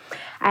 basically.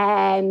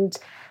 And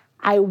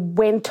I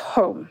went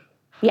home.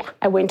 Yeah,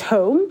 I went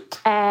home,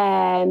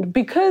 and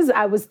because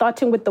I was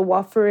starting with the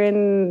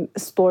warfarin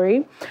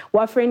story,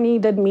 warfarin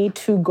needed me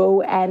to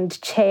go and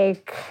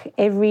check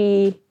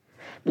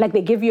like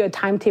they give you a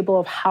timetable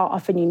of how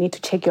often you need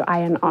to check your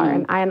INR,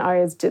 and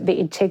INR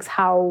it checks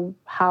how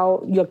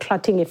your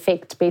clotting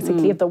effect,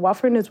 basically, if the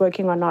warfarin is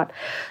working or not.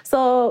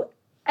 So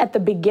at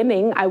the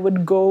beginning, I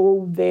would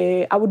go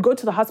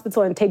to the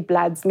hospital and take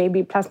bloods,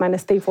 maybe plus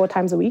minus 3-4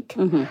 times a week.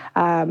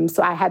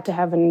 So I had to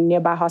have a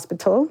nearby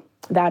hospital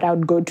that I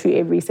would go to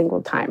every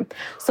single time.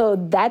 So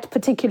that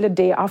particular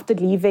day after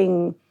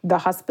leaving the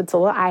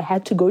hospital, I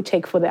had to go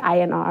check for the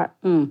INR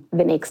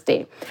the next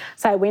day.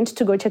 So I went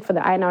to go check for the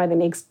INR the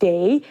next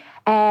day.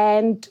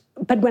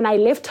 But when I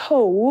left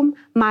home,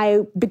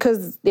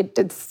 because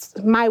it's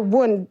my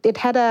wound, it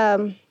had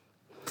a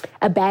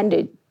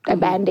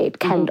Band-Aid,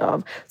 kind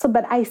of. So,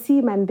 but I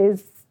see, man,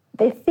 there's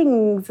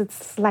things,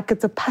 it's like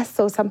it's a pus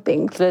or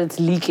something. So it's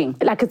leaking.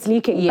 Like it's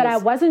leaking. Yes. But I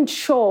wasn't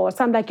sure.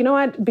 So I'm like, you know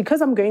what? Because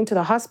I'm going to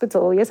the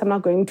hospital, yes, I'm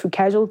not going to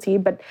casualty,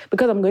 but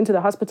because I'm going to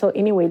the hospital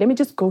anyway, let me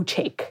just go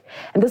check.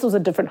 And this was a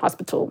different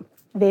hospital.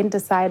 Then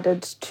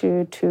decided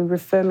to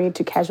refer me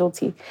to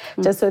casualty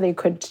just so they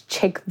could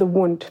check the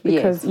wound.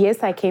 Because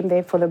yes, I came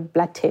there for the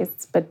blood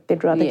tests, but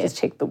they'd rather just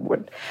check the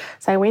wound.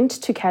 So I went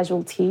to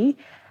casualty.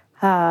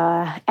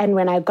 And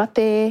when I got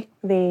there,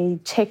 they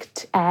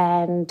checked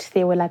and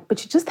they were like,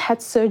 but you just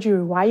had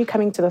surgery. Why are you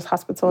coming to this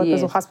hospital?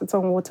 There's a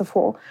hospital in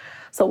Waterfall.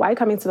 So why are you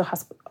coming to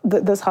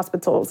this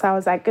hospital? So I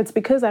was like, it's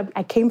because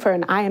I came for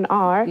an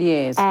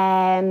INR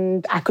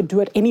and I could do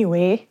it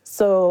anyway.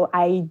 So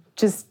I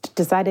just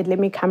decided, let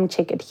me come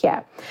check it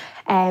here.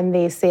 And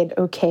they said,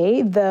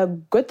 okay. The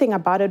good thing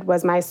about it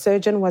was my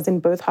surgeon was in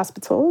both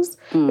hospitals,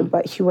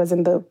 but he was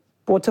in the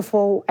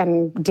Waterfall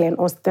and Glen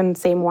Austin,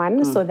 same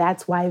one. So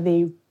that's why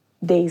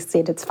they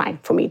said it's fine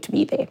for me to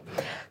be there.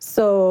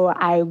 So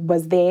I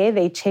was there,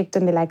 they checked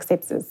and they're like,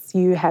 sepsis.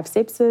 You have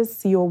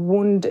sepsis, your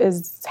wound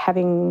is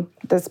having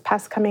this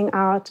pus coming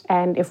out,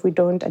 and if we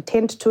don't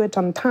attend to it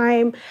on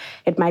time,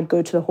 it might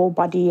go to the whole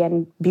body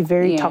and be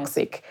very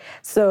toxic.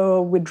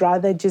 So we'd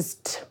rather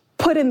just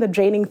put in the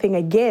draining thing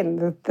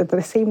again,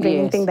 the same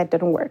draining thing that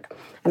didn't work.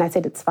 And I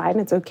said, it's fine,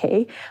 it's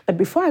okay. But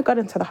before I got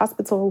into the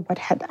hospital,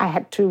 I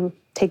had to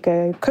take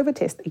a COVID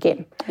test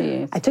again.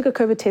 I took a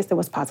COVID test, it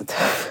was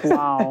positive.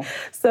 Wow.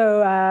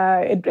 So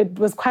it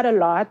was quite a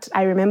lot.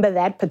 I remember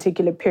that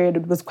particular period,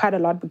 it was quite a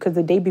lot because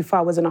the day before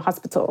I was in a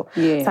hospital.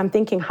 So I'm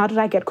thinking, how did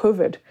I get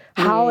COVID?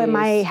 How am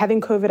I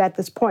having COVID at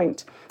this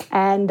point?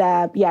 And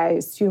I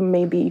assume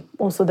maybe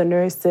also the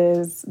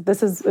nurses,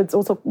 it's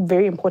also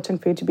very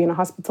important for you to be in a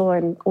hospital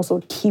and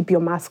also keep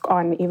your mask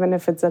on, even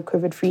if it's a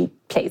COVID-free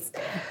place.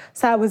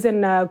 So I was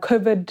in a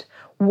COVID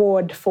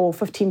ward for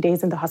 15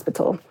 days in the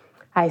hospital.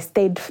 I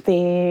stayed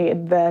there.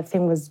 The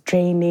thing was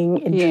draining.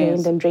 It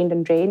drained and drained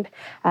and drained.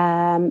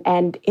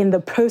 And in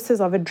the process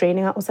of it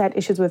draining, I also had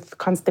issues with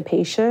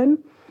constipation.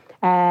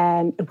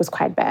 And it was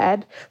quite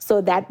bad.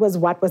 So that was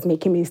what was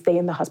making me stay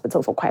in the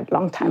hospital for quite a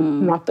long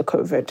time, not the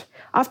COVID.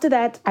 After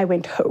that, I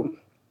went home.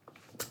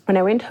 When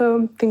I went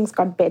home, things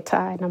got better.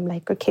 And I'm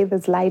like, okay,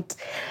 there's light.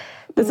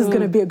 This is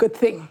going to be a good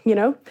thing, you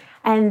know?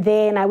 And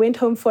then I went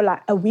home for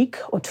like a week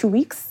or 2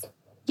 weeks.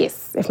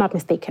 Yes, if not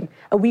mistaken,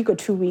 a week or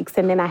 2 weeks.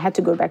 And then I had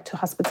to go back to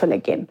hospital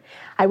again.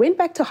 I went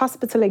back to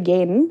hospital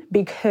again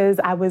because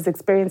I was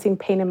experiencing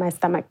pain in my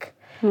stomach.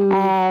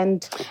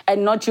 And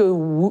not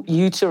your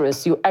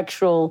uterus, your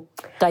actual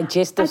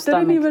digestive stomach. I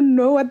didn't even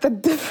know what the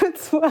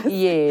difference was.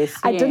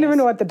 I didn't even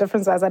know what the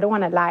difference was. I don't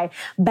want to lie.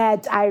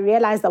 But I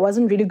realized I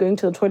wasn't really going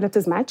to the toilet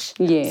as much.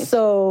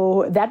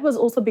 So that was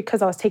also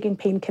because I was taking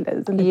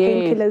painkillers. And the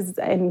painkillers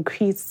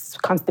increase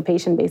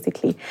constipation,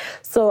 basically.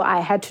 So I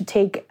had to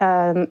take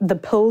the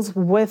pills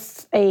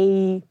with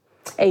a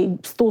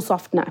stool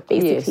softener,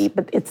 basically,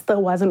 but it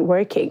still wasn't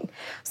working.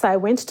 So I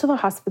went to the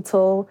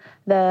hospital,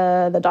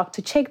 the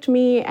doctor checked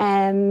me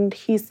and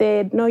he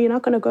said, no, you're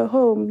not going to go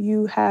home.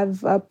 You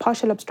have a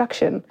partial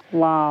obstruction.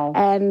 Wow.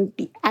 And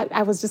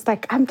I was just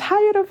like, I'm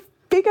tired of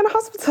being in a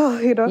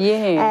hospital, you know?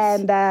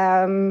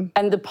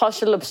 And the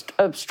partial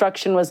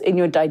obstruction was in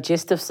your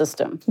digestive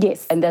system.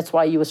 And that's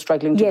why you were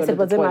struggling to go to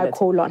the toilet. Yes, it was in my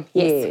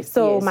colon.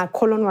 So my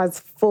colon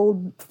was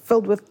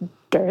filled with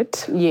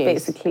dirt,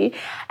 basically.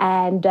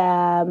 And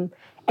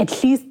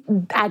at least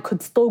I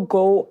could still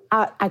go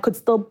out, I could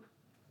still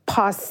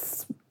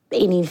pass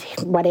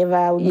anything,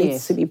 whatever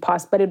needs to be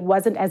passed, but it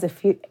wasn't as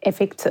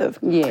effective.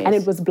 And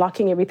it was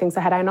blocking everything.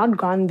 So had I not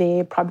gone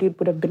there, probably it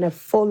would have been a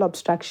full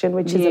obstruction,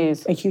 which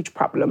is a huge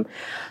problem.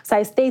 So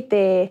I stayed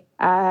there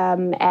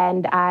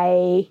and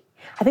I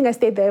think I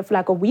stayed there for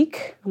like a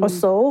week or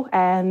so.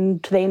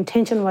 And the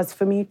intention was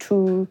for me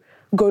to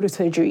go to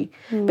surgery,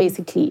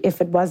 basically,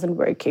 if it wasn't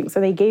working. So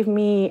they gave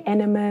me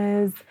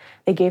enemas,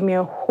 they gave me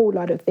a whole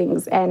lot of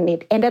things, and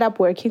it ended up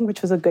working,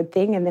 which was a good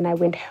thing. And then I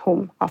went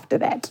home after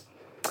that.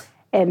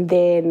 And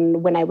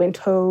then when I went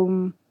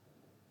home,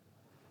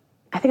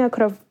 I think I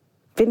could have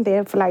been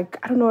there for like,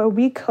 I don't know, a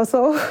week or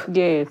so. And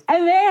then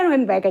I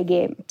went back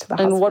again to the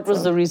hospital. And what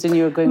was the reason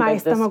you were going back? My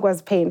stomach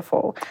was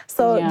painful.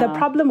 So the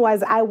problem was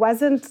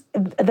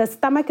the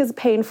stomach is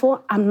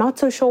painful. I'm not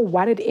so sure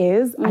what it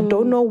is. I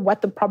don't know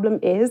what the problem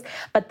is,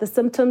 but the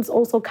symptoms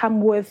also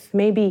come with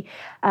maybe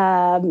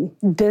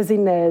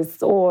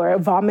dizziness or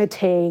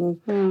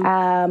vomiting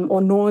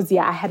or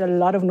nausea. I had a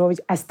lot of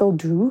nausea. I still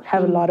do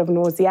have a lot of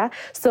nausea.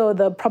 So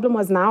the problem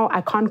was now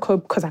I can't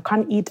cope because I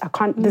can't eat.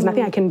 There's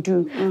nothing I can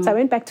do. So I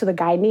went back to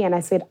the gynae and I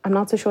said, I'm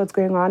not so sure what's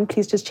going on.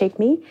 Please just check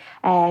me.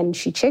 And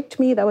she checked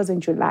me. That was in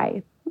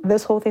July.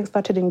 This whole thing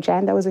started in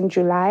Jan. That was in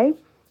July.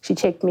 She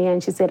checked me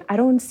and she said, I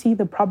don't see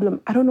the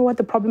problem. I don't know what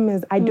the problem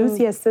is. I do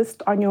see a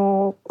cyst on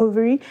your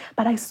ovary,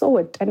 but I saw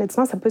it and it's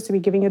not supposed to be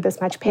giving you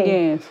this much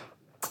pain.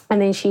 And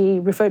then she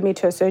referred me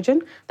to a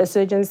surgeon. The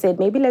surgeon said,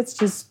 maybe let's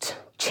just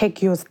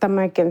check your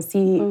stomach and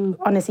see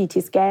on a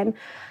CT scan.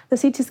 The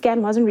CT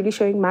scan wasn't really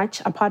showing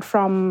much apart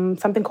from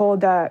something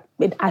called,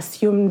 it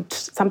assumed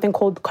something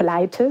called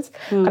colitis.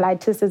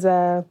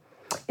 Colitis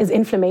is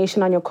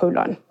inflammation on your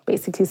colon,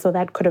 basically. So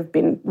that could have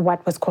been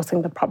what was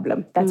causing the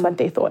problem. That's what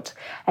they thought.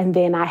 And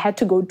then I had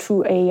to go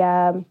to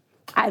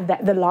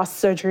the last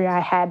surgery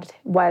I had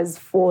was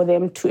for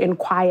them to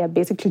inquire,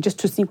 basically just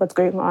to see what's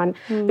going on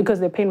because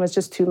the pain was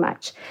just too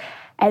much.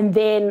 And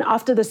then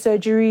after the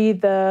surgery,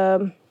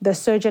 the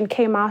surgeon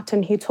came out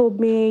and he told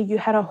me, you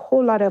had a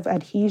whole lot of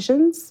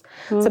adhesions.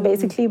 So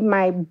basically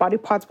my body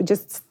parts were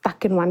just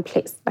stuck in one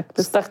place. Like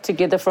this, stuck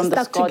together from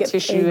the scar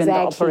tissue and the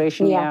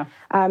operation. Yeah.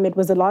 It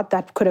was a lot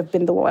that could have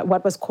been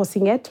what was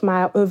causing it.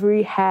 My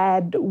ovary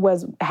had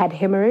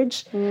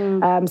hemorrhage.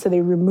 So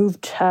they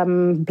removed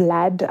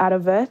blood out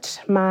of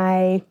it.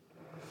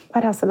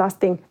 What else? The last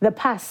thing, the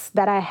pus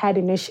that I had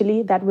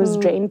initially that was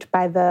drained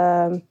by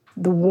the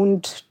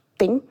wound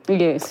thing.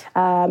 Yes.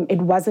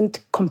 It wasn't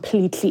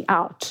completely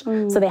out.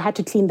 So they had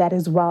to clean that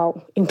as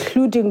well,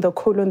 including the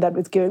colon that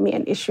was giving me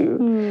an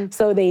issue.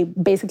 So they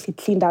basically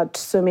cleaned out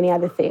so many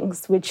other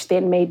things, which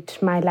then made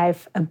my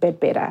life a bit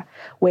better,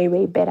 way,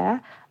 way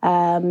better.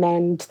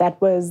 And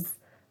that was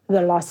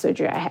the last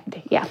surgery I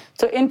had, yeah.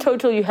 So in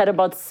total, you had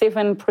about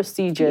 7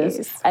 procedures.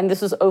 Yes. And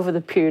this was over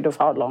the period of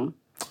how long?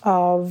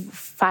 Of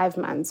 5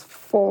 months,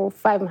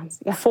 5 months,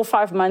 yeah.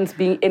 5 months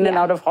being in and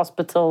out of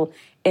hospital,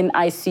 in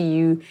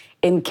ICU,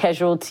 in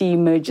casualty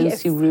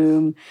emergency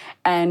room.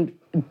 And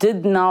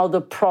did now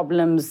the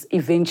problems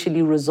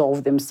eventually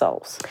resolve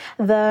themselves?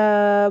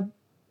 The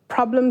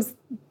problems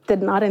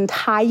did not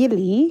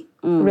entirely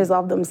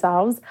resolve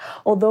themselves,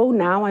 although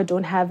now I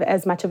don't have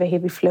as much of a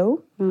heavy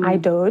flow. I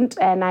don't.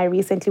 And I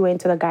recently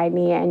went to the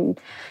gynae and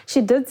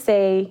she did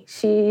say,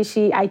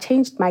 I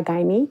changed my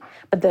gynae,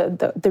 but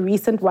the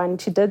recent one,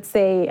 she did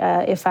say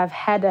if I've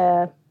had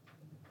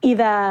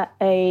either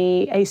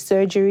a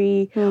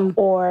surgery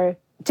or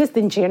just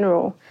in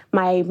general,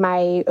 my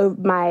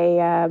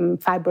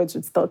fibroids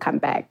would still come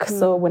back.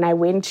 So when I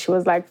went, she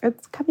was like,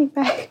 it's coming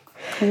back.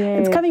 Yeah.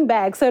 It's coming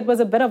back. So it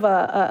was a bit of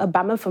a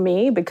bummer for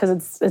me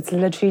because it's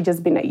literally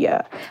just been a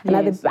year.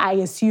 And I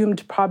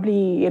assumed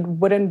probably it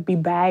wouldn't be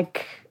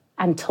back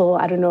until,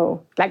 I don't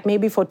know, like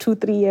maybe for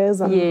 2-3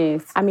 years.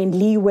 I mean,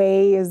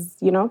 leeway is,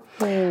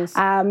 Yes.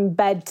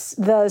 But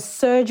the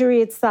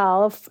surgery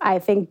itself, I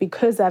think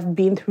because I've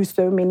been through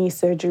so many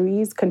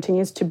surgeries,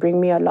 continues to bring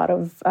me a lot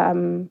of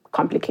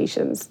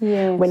complications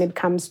when it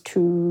comes to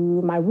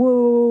my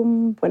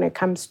womb, when it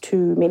comes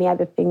to many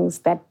other things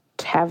that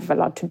have a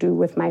lot to do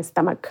with my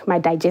stomach, my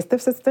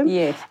digestive system,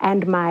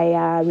 and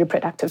my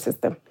reproductive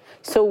system.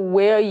 So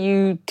where are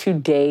you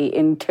today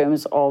in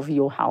terms of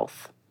your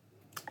health?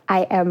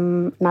 I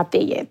am not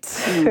there yet.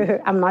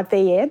 I'm not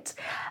there yet,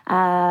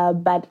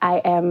 but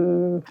I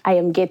am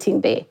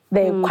getting there.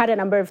 There are quite a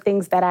number of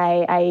things that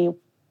I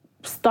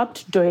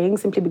stopped doing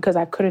simply because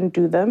I couldn't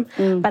do them,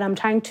 but I'm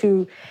trying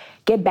to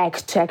get back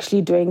to actually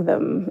doing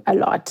them a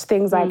lot.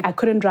 Things like I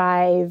couldn't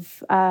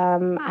drive.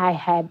 I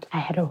had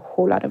a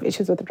whole lot of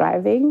issues with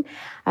driving.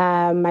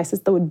 My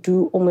sister would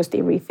do almost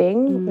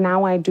everything.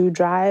 Now I do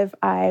drive.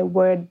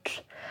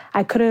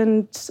 I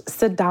couldn't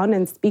sit down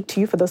and speak to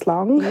you for this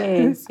long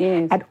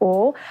at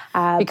all.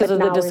 Because of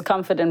the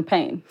discomfort and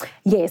pain.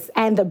 Yes,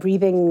 and the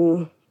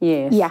breathing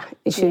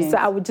issues. So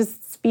I would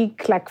just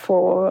speak like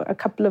for a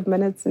couple of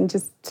minutes and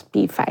just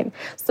be fine.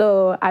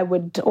 So I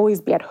would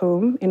always be at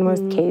home in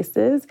most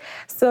cases.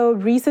 So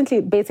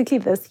recently, basically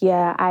this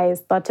year, I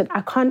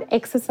can't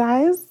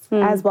exercise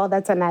as well.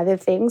 That's another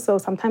thing. So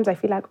sometimes I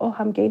feel like, oh,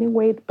 I'm gaining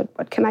weight, but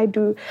what can I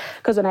do?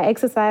 Because when I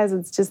exercise,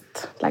 it's just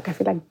like I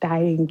feel like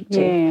dying.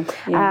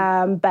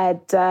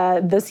 But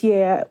this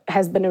year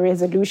has been a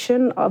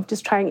resolution of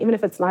just trying, even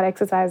if it's not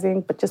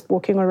exercising, but just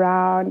walking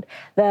around.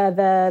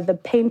 The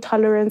pain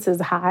tolerance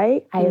is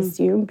high, I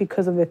assume,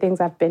 because of the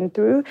things I've been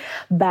through,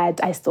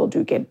 but I still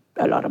do get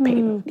a lot of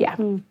pain. Yeah.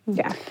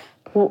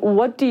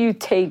 What do you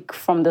take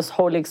from this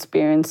whole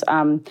experience?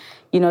 A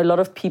lot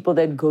of people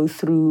that go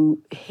through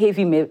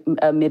heavy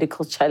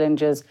medical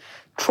challenges,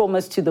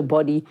 traumas to the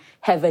body,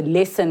 have a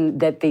lesson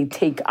that they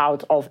take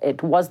out of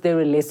it. Was there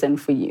a lesson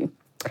for you?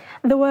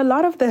 There were a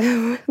lot of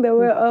them. There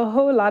were a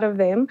whole lot of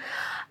them.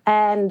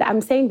 And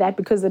I'm saying that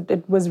because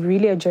it was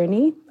really a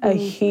journey,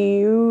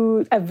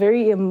 a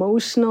very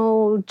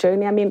emotional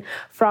journey. I mean,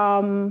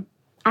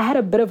 I had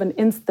a bit of an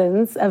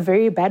instance, a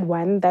very bad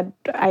one that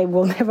I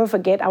will never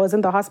forget. I was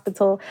in the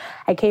hospital.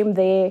 I came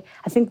there,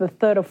 I think the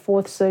 3rd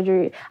or 4th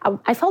surgery.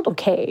 I felt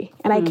okay.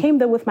 And I came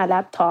there with my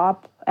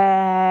laptop.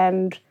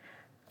 And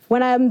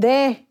when I'm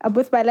there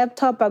with my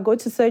laptop, I go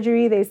to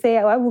surgery. They say,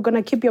 oh, we're going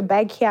to keep your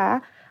bag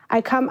here. I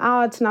come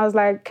out and I was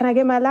like, can I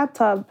get my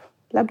laptop?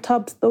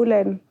 Laptop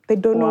stolen. They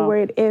don't know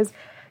where it is.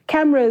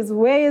 Cameras,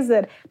 where is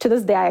it? To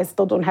this day, I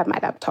still don't have my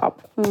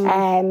laptop.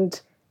 And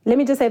let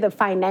me just say the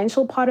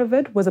financial part of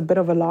it was a bit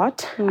of a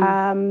lot.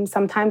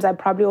 Sometimes I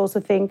probably also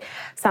think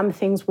some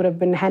things would have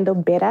been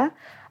handled better.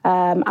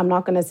 I'm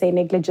not going to say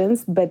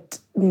negligence, but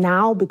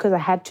now because I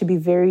had to be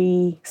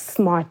very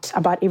smart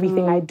about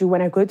everything I do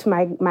when I go to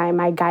my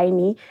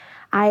gynae,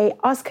 I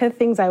ask her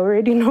things I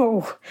already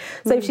know.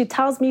 So if she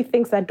tells me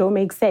things that don't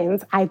make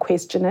sense, I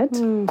question it.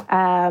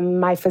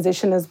 My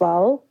physician as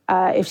well.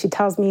 If he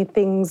tells me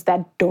things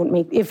that don't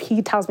make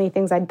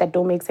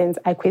sense,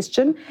 I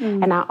question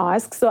and I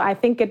ask. So I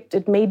think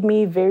it made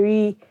me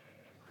very,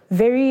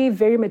 very,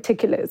 very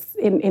meticulous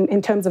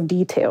in terms of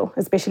detail,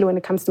 especially when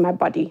it comes to my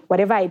body.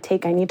 Whatever I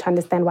take, I need to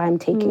understand why I'm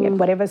taking it.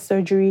 Whatever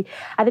surgery,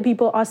 other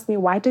people ask me,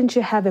 why didn't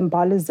you have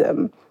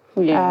embolism?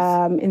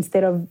 Yes.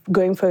 Instead of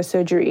going for a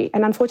surgery.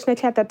 And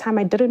unfortunately, at that time,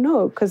 I didn't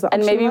know because the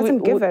option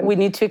wasn't given. We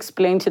need to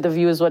explain to the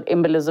viewers what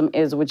embolism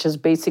is, which is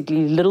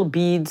basically little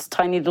beads,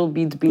 tiny little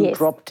beads being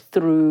dropped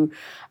through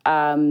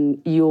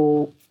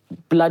your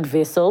blood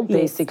vessel,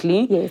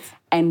 basically,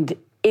 and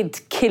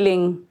it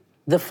killing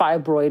the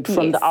fibroid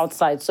from the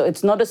outside. So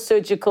it's not a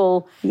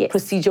surgical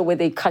procedure where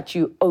they cut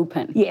you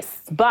open.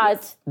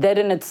 But that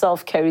in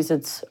itself carries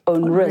its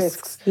own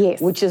risks.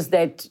 Which is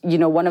that,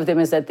 one of them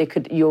is that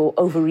your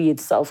ovary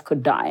itself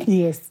could die.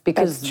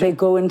 Because they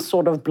go in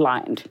sort of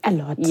blind. A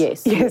lot.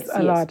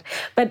 A lot.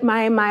 But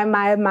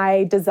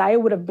my desire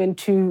would have been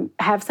to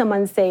have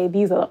someone say,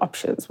 these are the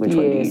options. Which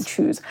one do you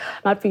choose?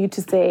 Not for you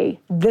to say,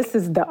 this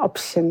is the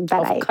option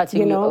that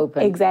cutting you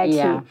open.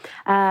 Exactly.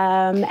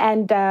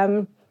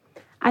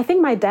 I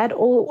think my dad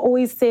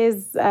always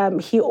says,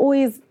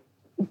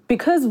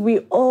 because we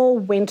all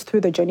went through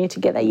the journey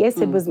together. Yes,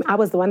 I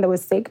was the one that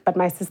was sick, but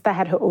my sister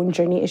had her own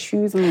journey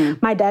issues.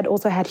 My dad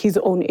also had his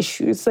own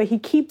issues. So he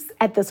keeps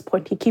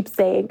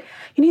saying,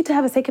 you need to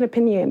have a second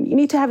opinion. You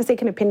need to have a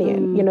second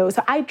opinion,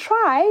 So I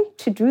try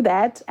to do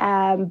that,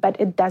 but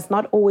it does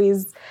not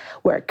always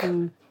work.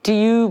 Do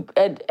you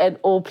at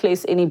all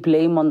place any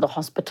blame on the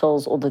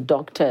hospitals or the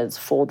doctors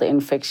for the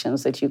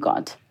infections that you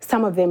got?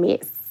 Some of them,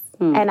 yes.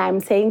 And I'm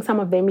saying some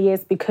of them,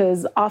 yes,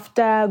 because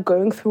after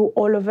going through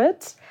all of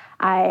it,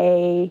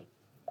 I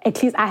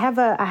have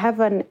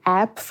an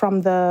app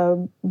from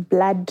the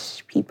blood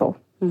people,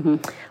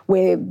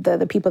 where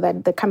the people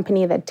the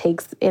company that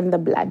takes in the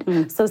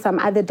blood. So some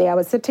other day I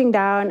was sitting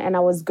down and I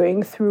was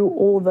going through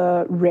all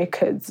the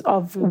records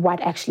of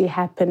what actually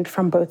happened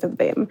from both of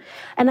them.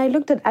 And I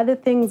looked at other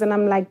things and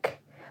I'm like,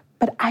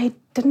 but I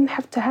didn't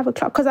have to have a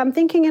clot. Because I'm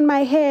thinking in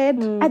my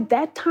head, at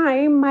that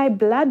time, my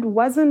blood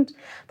wasn't,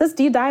 this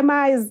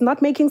D-dimer is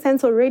not making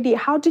sense already.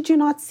 How did you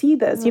not see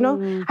this?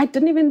 I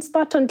didn't even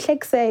start on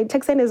Clexane.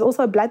 Clexane is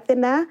also a blood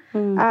thinner.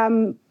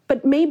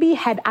 But maybe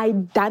had I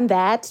done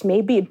that,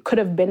 maybe it could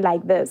have been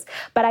like this.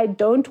 But I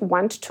don't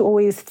want to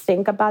always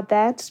think about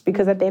that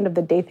because at the end of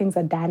the day, things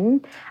are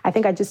done. I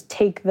think I just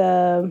take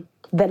the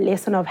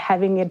lesson of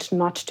having it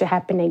not to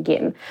happen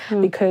again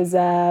because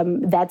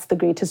that's the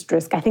greatest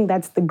risk. I think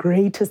that's the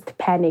greatest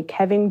panic,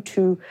 having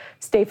to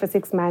stay for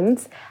 6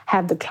 months,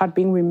 have the clot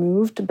being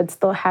removed, but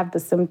still have the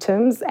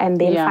symptoms and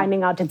then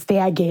finding out it's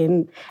there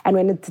again. And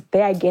when it's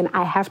there again,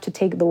 I have to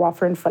take the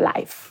warfarin for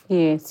life.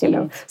 Yes.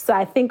 So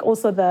I think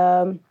also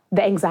the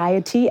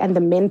anxiety and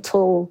the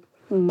mental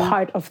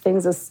part of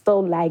things is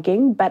still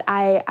lagging, but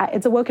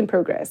it's a work in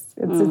progress.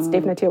 It's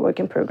definitely a work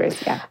in progress,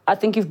 yeah. I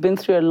think you've been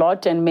through a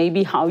lot and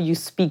maybe how you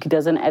speak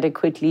doesn't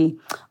adequately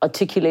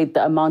articulate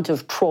the amount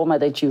of trauma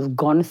that you've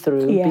gone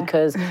through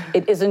because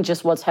it isn't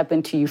just what's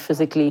happened to you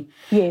physically.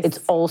 It's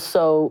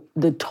also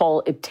the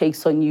toll it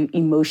takes on you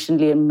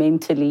emotionally and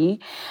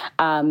mentally.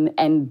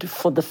 And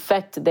for the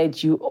fact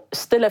that you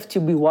still have to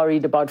be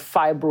worried about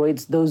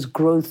fibroids, those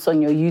growths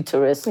on your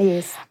uterus,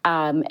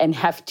 and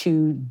have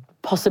to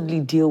possibly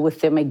deal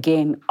with them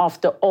again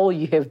after all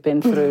you have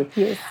been through.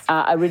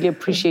 I really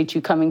appreciate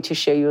you coming to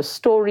share your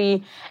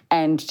story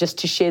and just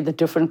to share the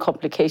different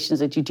complications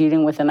that you're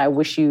dealing with. And I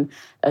wish you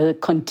a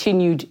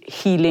continued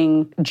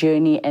healing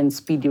journey and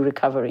speedy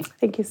recovery.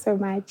 Thank you so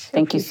much.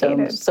 Thank you so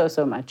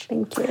much.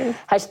 Thank you.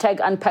 Hashtag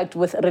Unpacked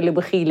with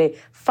Relebogile.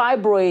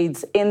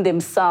 Fibroids in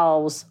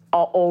themselves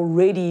are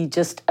already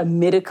just a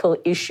medical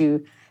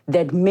issue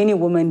that many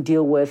women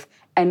deal with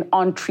and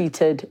aren't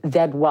treated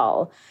that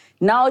well.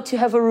 Now to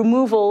have a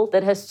removal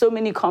that has so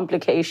many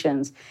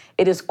complications,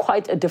 it is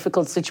quite a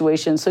difficult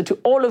situation. So to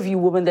all of you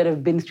women that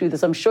have been through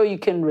this, I'm sure you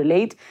can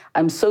relate.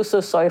 I'm so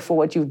sorry for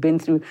what you've been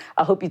through.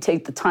 I hope you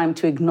take the time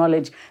to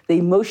acknowledge the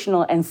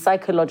emotional and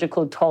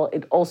psychological toll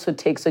it also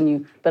takes on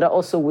you. But I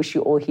also wish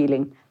you all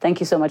healing.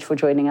 Thank you so much for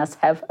joining us.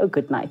 Have a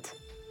good night.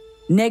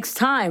 Next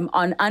time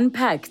on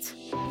Unpacked,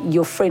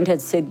 your friend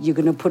had said you're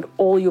going to put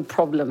all your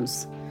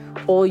problems,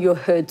 all your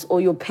hurts,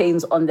 all your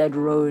pains on that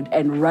road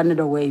and run it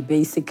away,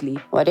 basically.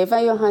 Whatever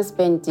your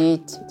husband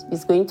did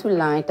is going to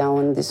lie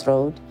down this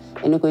road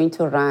and you're going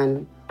to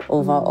run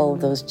over all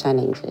those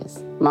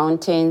challenges.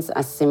 Mountains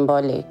are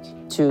symbolic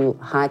to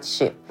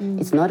hardship.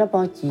 It's not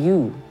about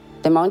you.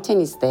 The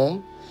mountain is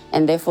there,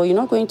 and therefore you're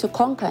not going to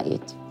conquer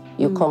it.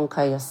 You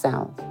conquer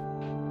yourself.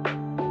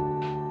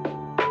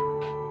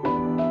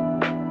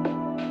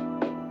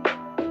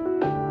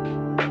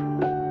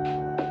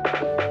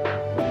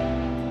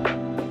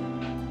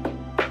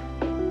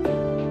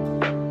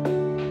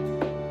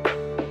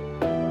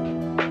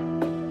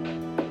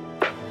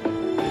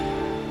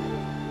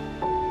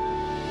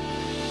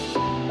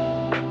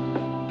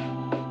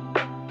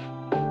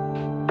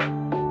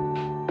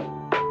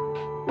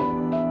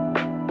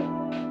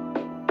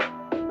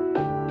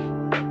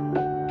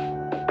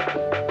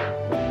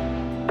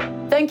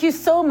 Thank you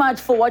so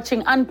much for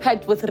watching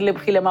Unpacked with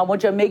Relebogile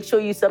Mamoja. Make sure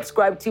you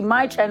subscribe to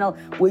my channel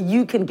where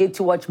you can get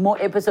to watch more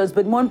episodes.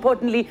 But more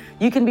importantly,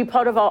 you can be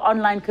part of our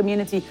online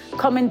community.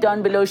 Comment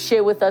down below,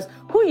 share with us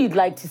who you'd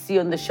like to see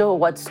on the show,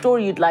 what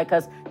story you'd like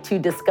us to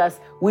discuss.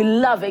 We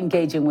love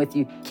engaging with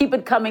you. Keep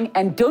it coming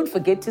and don't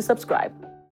forget to subscribe.